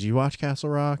 Did you watch Castle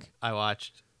Rock? I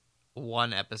watched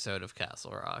one episode of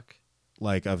Castle Rock.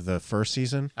 Like of the first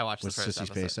season? I watched with the first Sissy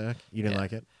episode. Spacek? You didn't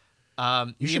like it?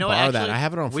 You should know borrow what, that. actually, I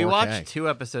have it on 4K. We watched 2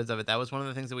 episodes of it. That was one of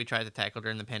the things that we tried to tackle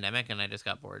during the pandemic, and I just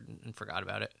got bored and forgot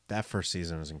about it. That first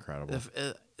season was incredible.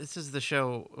 This is the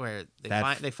show where they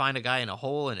That- find a guy in a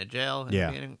hole in a jail. In Yeah.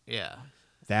 the beginning. Yeah.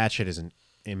 That shit is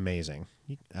amazing.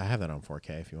 I have that on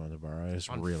 4K if you want to borrow it. It's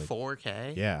On really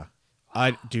 4K. Yeah.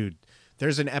 Dude,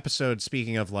 there's an episode,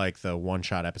 speaking of like the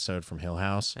one-shot episode from Hill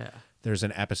House, Yeah. there's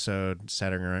an episode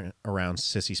centering around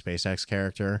Sissy Spacek's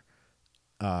character.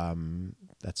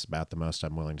 That's about the most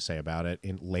I'm willing to say about it.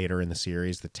 Later in the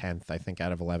series, the 10th, I think,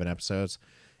 out of 11 episodes,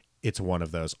 it's one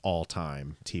of those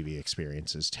all-time TV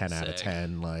experiences. 10 out of Sick.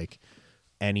 10. Like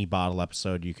any bottle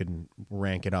episode you can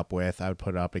rank it up with, I would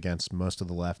put it up against most of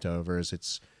the leftovers.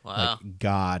 It's Wow. like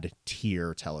god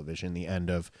tier television. The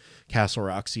end of Castle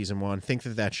Rock season 1. Think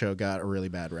that show got a really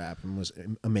bad rap and was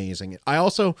amazing. I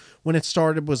also, when it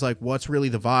started, was like, what's really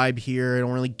the vibe here? I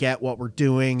don't really get what we're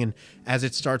doing. And as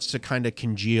it starts to kind of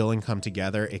congeal and come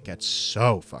together, it gets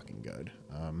so fucking good.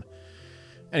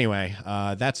 Anyway,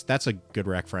 that's a good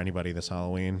rec for anybody this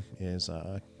Halloween is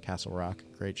Castle Rock.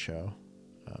 Great show.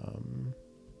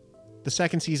 The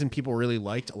second season people really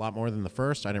liked a lot more than the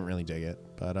first. I didn't really dig it,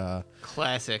 but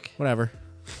Classic. whatever.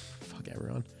 Fuck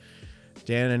everyone.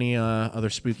 Dan, any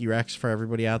other spooky recs for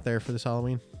everybody out there for this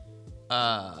Halloween?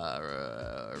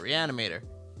 Reanimator.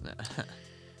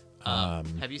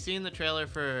 Have you seen the trailer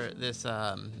for this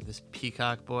this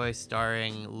Peacock Boy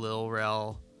starring Lil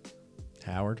Rel?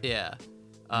 Howard? Yeah.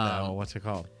 No, what's it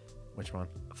called? Which one?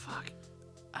 Fuck.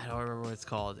 I don't remember what it's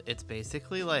called. It's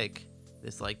basically like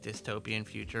this like dystopian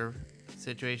future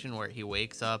situation where he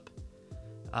wakes up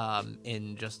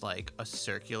in just like a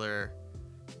circular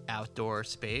outdoor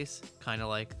space, kind of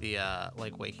like the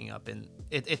like waking up in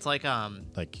it's like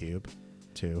Like Cube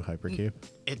 2, Hypercube?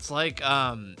 it's like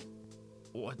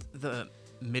what the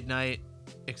Midnight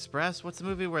Express? What's the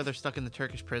movie where they're stuck in the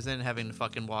Turkish prison having to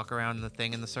fucking walk around the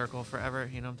thing in the circle forever?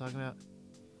 You know what I'm talking about?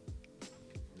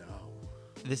 No.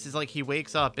 This is like he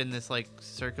wakes up in this like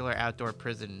circular outdoor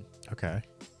prison, Okay.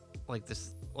 like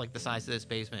this, like the size of this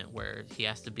basement, where he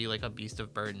has to be like a beast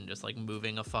of burden, just like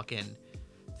moving a fucking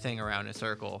thing around in a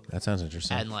circle, That sounds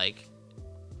interesting. and like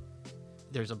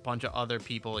there's a bunch of other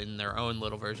people in their own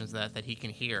little versions of that he can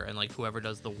hear, and like whoever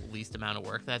does the least amount of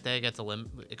work that day gets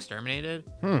exterminated.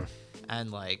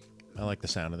 And like, I like the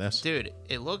sound of this. dude,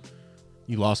 it looked.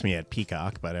 You lost me at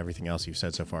Peacock, but everything else you've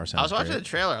said so far sounds I was watching great. the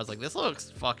trailer. I was like, this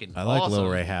looks fucking. I like awesome. Lil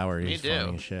Ray Howard. Me He's too.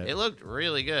 funny as shit. It looked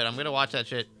really good. I'm gonna watch that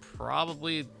shit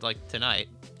probably like tonight.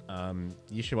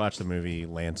 You should watch the movie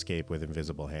Landscape with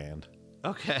Invisible Hand.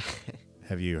 Okay.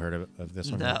 Have you heard of this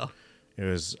one? No. It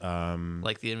was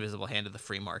Like the invisible hand of the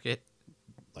free market.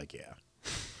 like, yeah.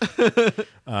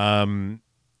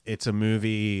 It's a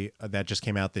movie that just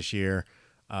came out this year,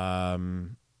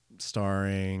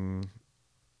 starring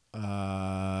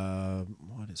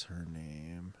what is her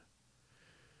name?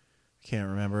 Can't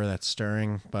remember. That's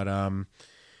stirring, but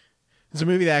it's a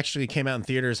movie that actually came out in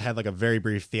theaters, had like a very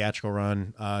brief theatrical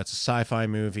run. It's a sci-fi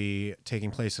movie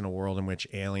taking place in a world in which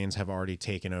aliens have already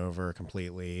taken over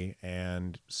completely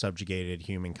and subjugated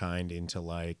humankind into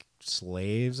like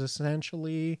slaves,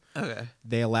 essentially. Okay.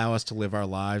 They allow us to live our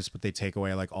lives, but they take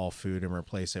away like all food and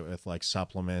replace it with like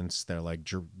supplements. They're like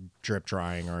drip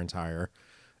drying our entire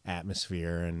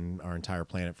atmosphere and our entire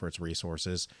planet for its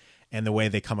resources. And the way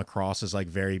they come across is like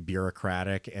very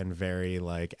bureaucratic and very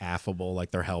like affable,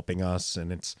 like they're helping us.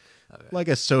 And it's like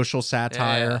a social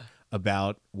satire Yeah.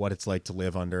 about what it's like to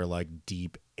live under like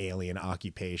deep alien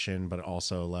occupation, but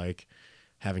also like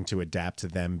having to adapt to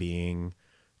them being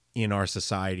in our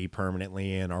society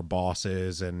permanently and our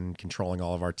bosses and controlling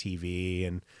all of our TV.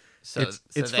 And So, it's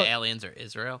the fu- aliens are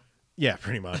Israel. yeah,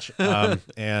 pretty much. And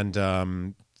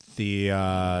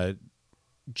the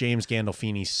James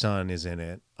Gandolfini's son is in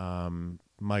it.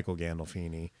 Michael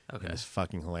Gandolfini. Okay. And is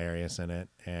fucking hilarious in it.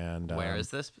 And Where is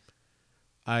this?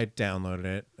 I downloaded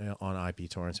it on IP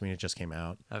torrents. I mean, it just came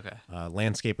out. Okay.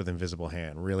 Landscape with Invisible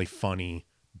Hand. Really funny,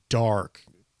 dark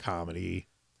comedy.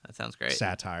 That sounds great.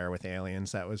 Satire with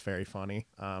aliens. That was very funny.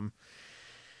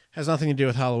 Has nothing to do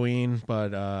with Halloween,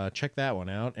 but check that one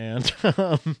out. And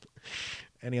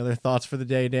any other thoughts for the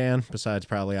day, Dan? Besides,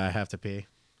 probably I have to pee.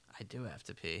 I do have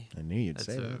to pee. I knew you'd That's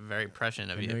say that. very prescient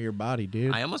of I you. know your body,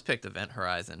 dude. I almost picked Event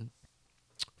Horizon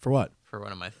For what? for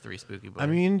one of my 3 spooky boys. I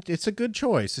mean, it's a good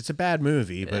choice. It's a bad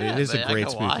movie, but Yeah, it is but a I great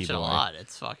can spooky watch it boy. a lot.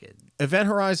 It's fucking. Event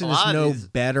Horizon A is lot of no these-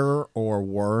 better or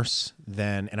worse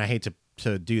than, and I hate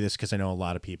to do this because I know a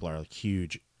lot of people are like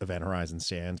huge Event Horizon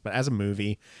stands, but as a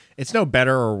movie, it's no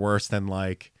better or worse than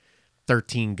like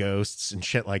 13 Ghosts and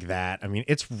shit like that. I mean,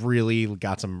 it's really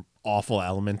got some awful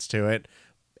elements to it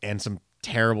and some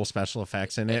terrible special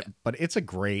effects in it, but it's a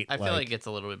great. I feel like it's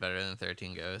a little bit better than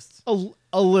 13 Ghosts.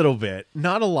 a little bit,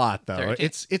 not a lot though. 13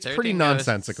 it's 13 pretty Ghosts-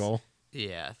 nonsensical.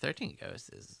 Yeah, 13 Ghosts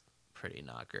is pretty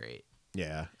not great.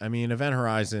 Yeah, I mean, Event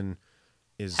Horizon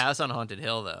is House on Haunted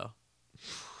Hill, though.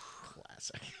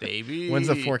 classic. Baby. When's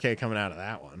the 4K coming out of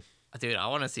that one? Dude, I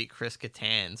want to see Chris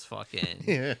Kattan's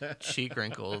fucking cheek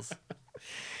wrinkles.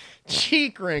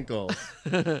 Cheek wrinkles.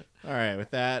 All right,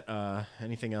 with that,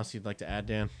 anything else you'd like to add,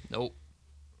 Dan? Nope.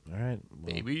 All right,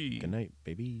 well, Baby. Good night,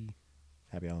 baby.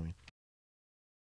 Happy Halloween.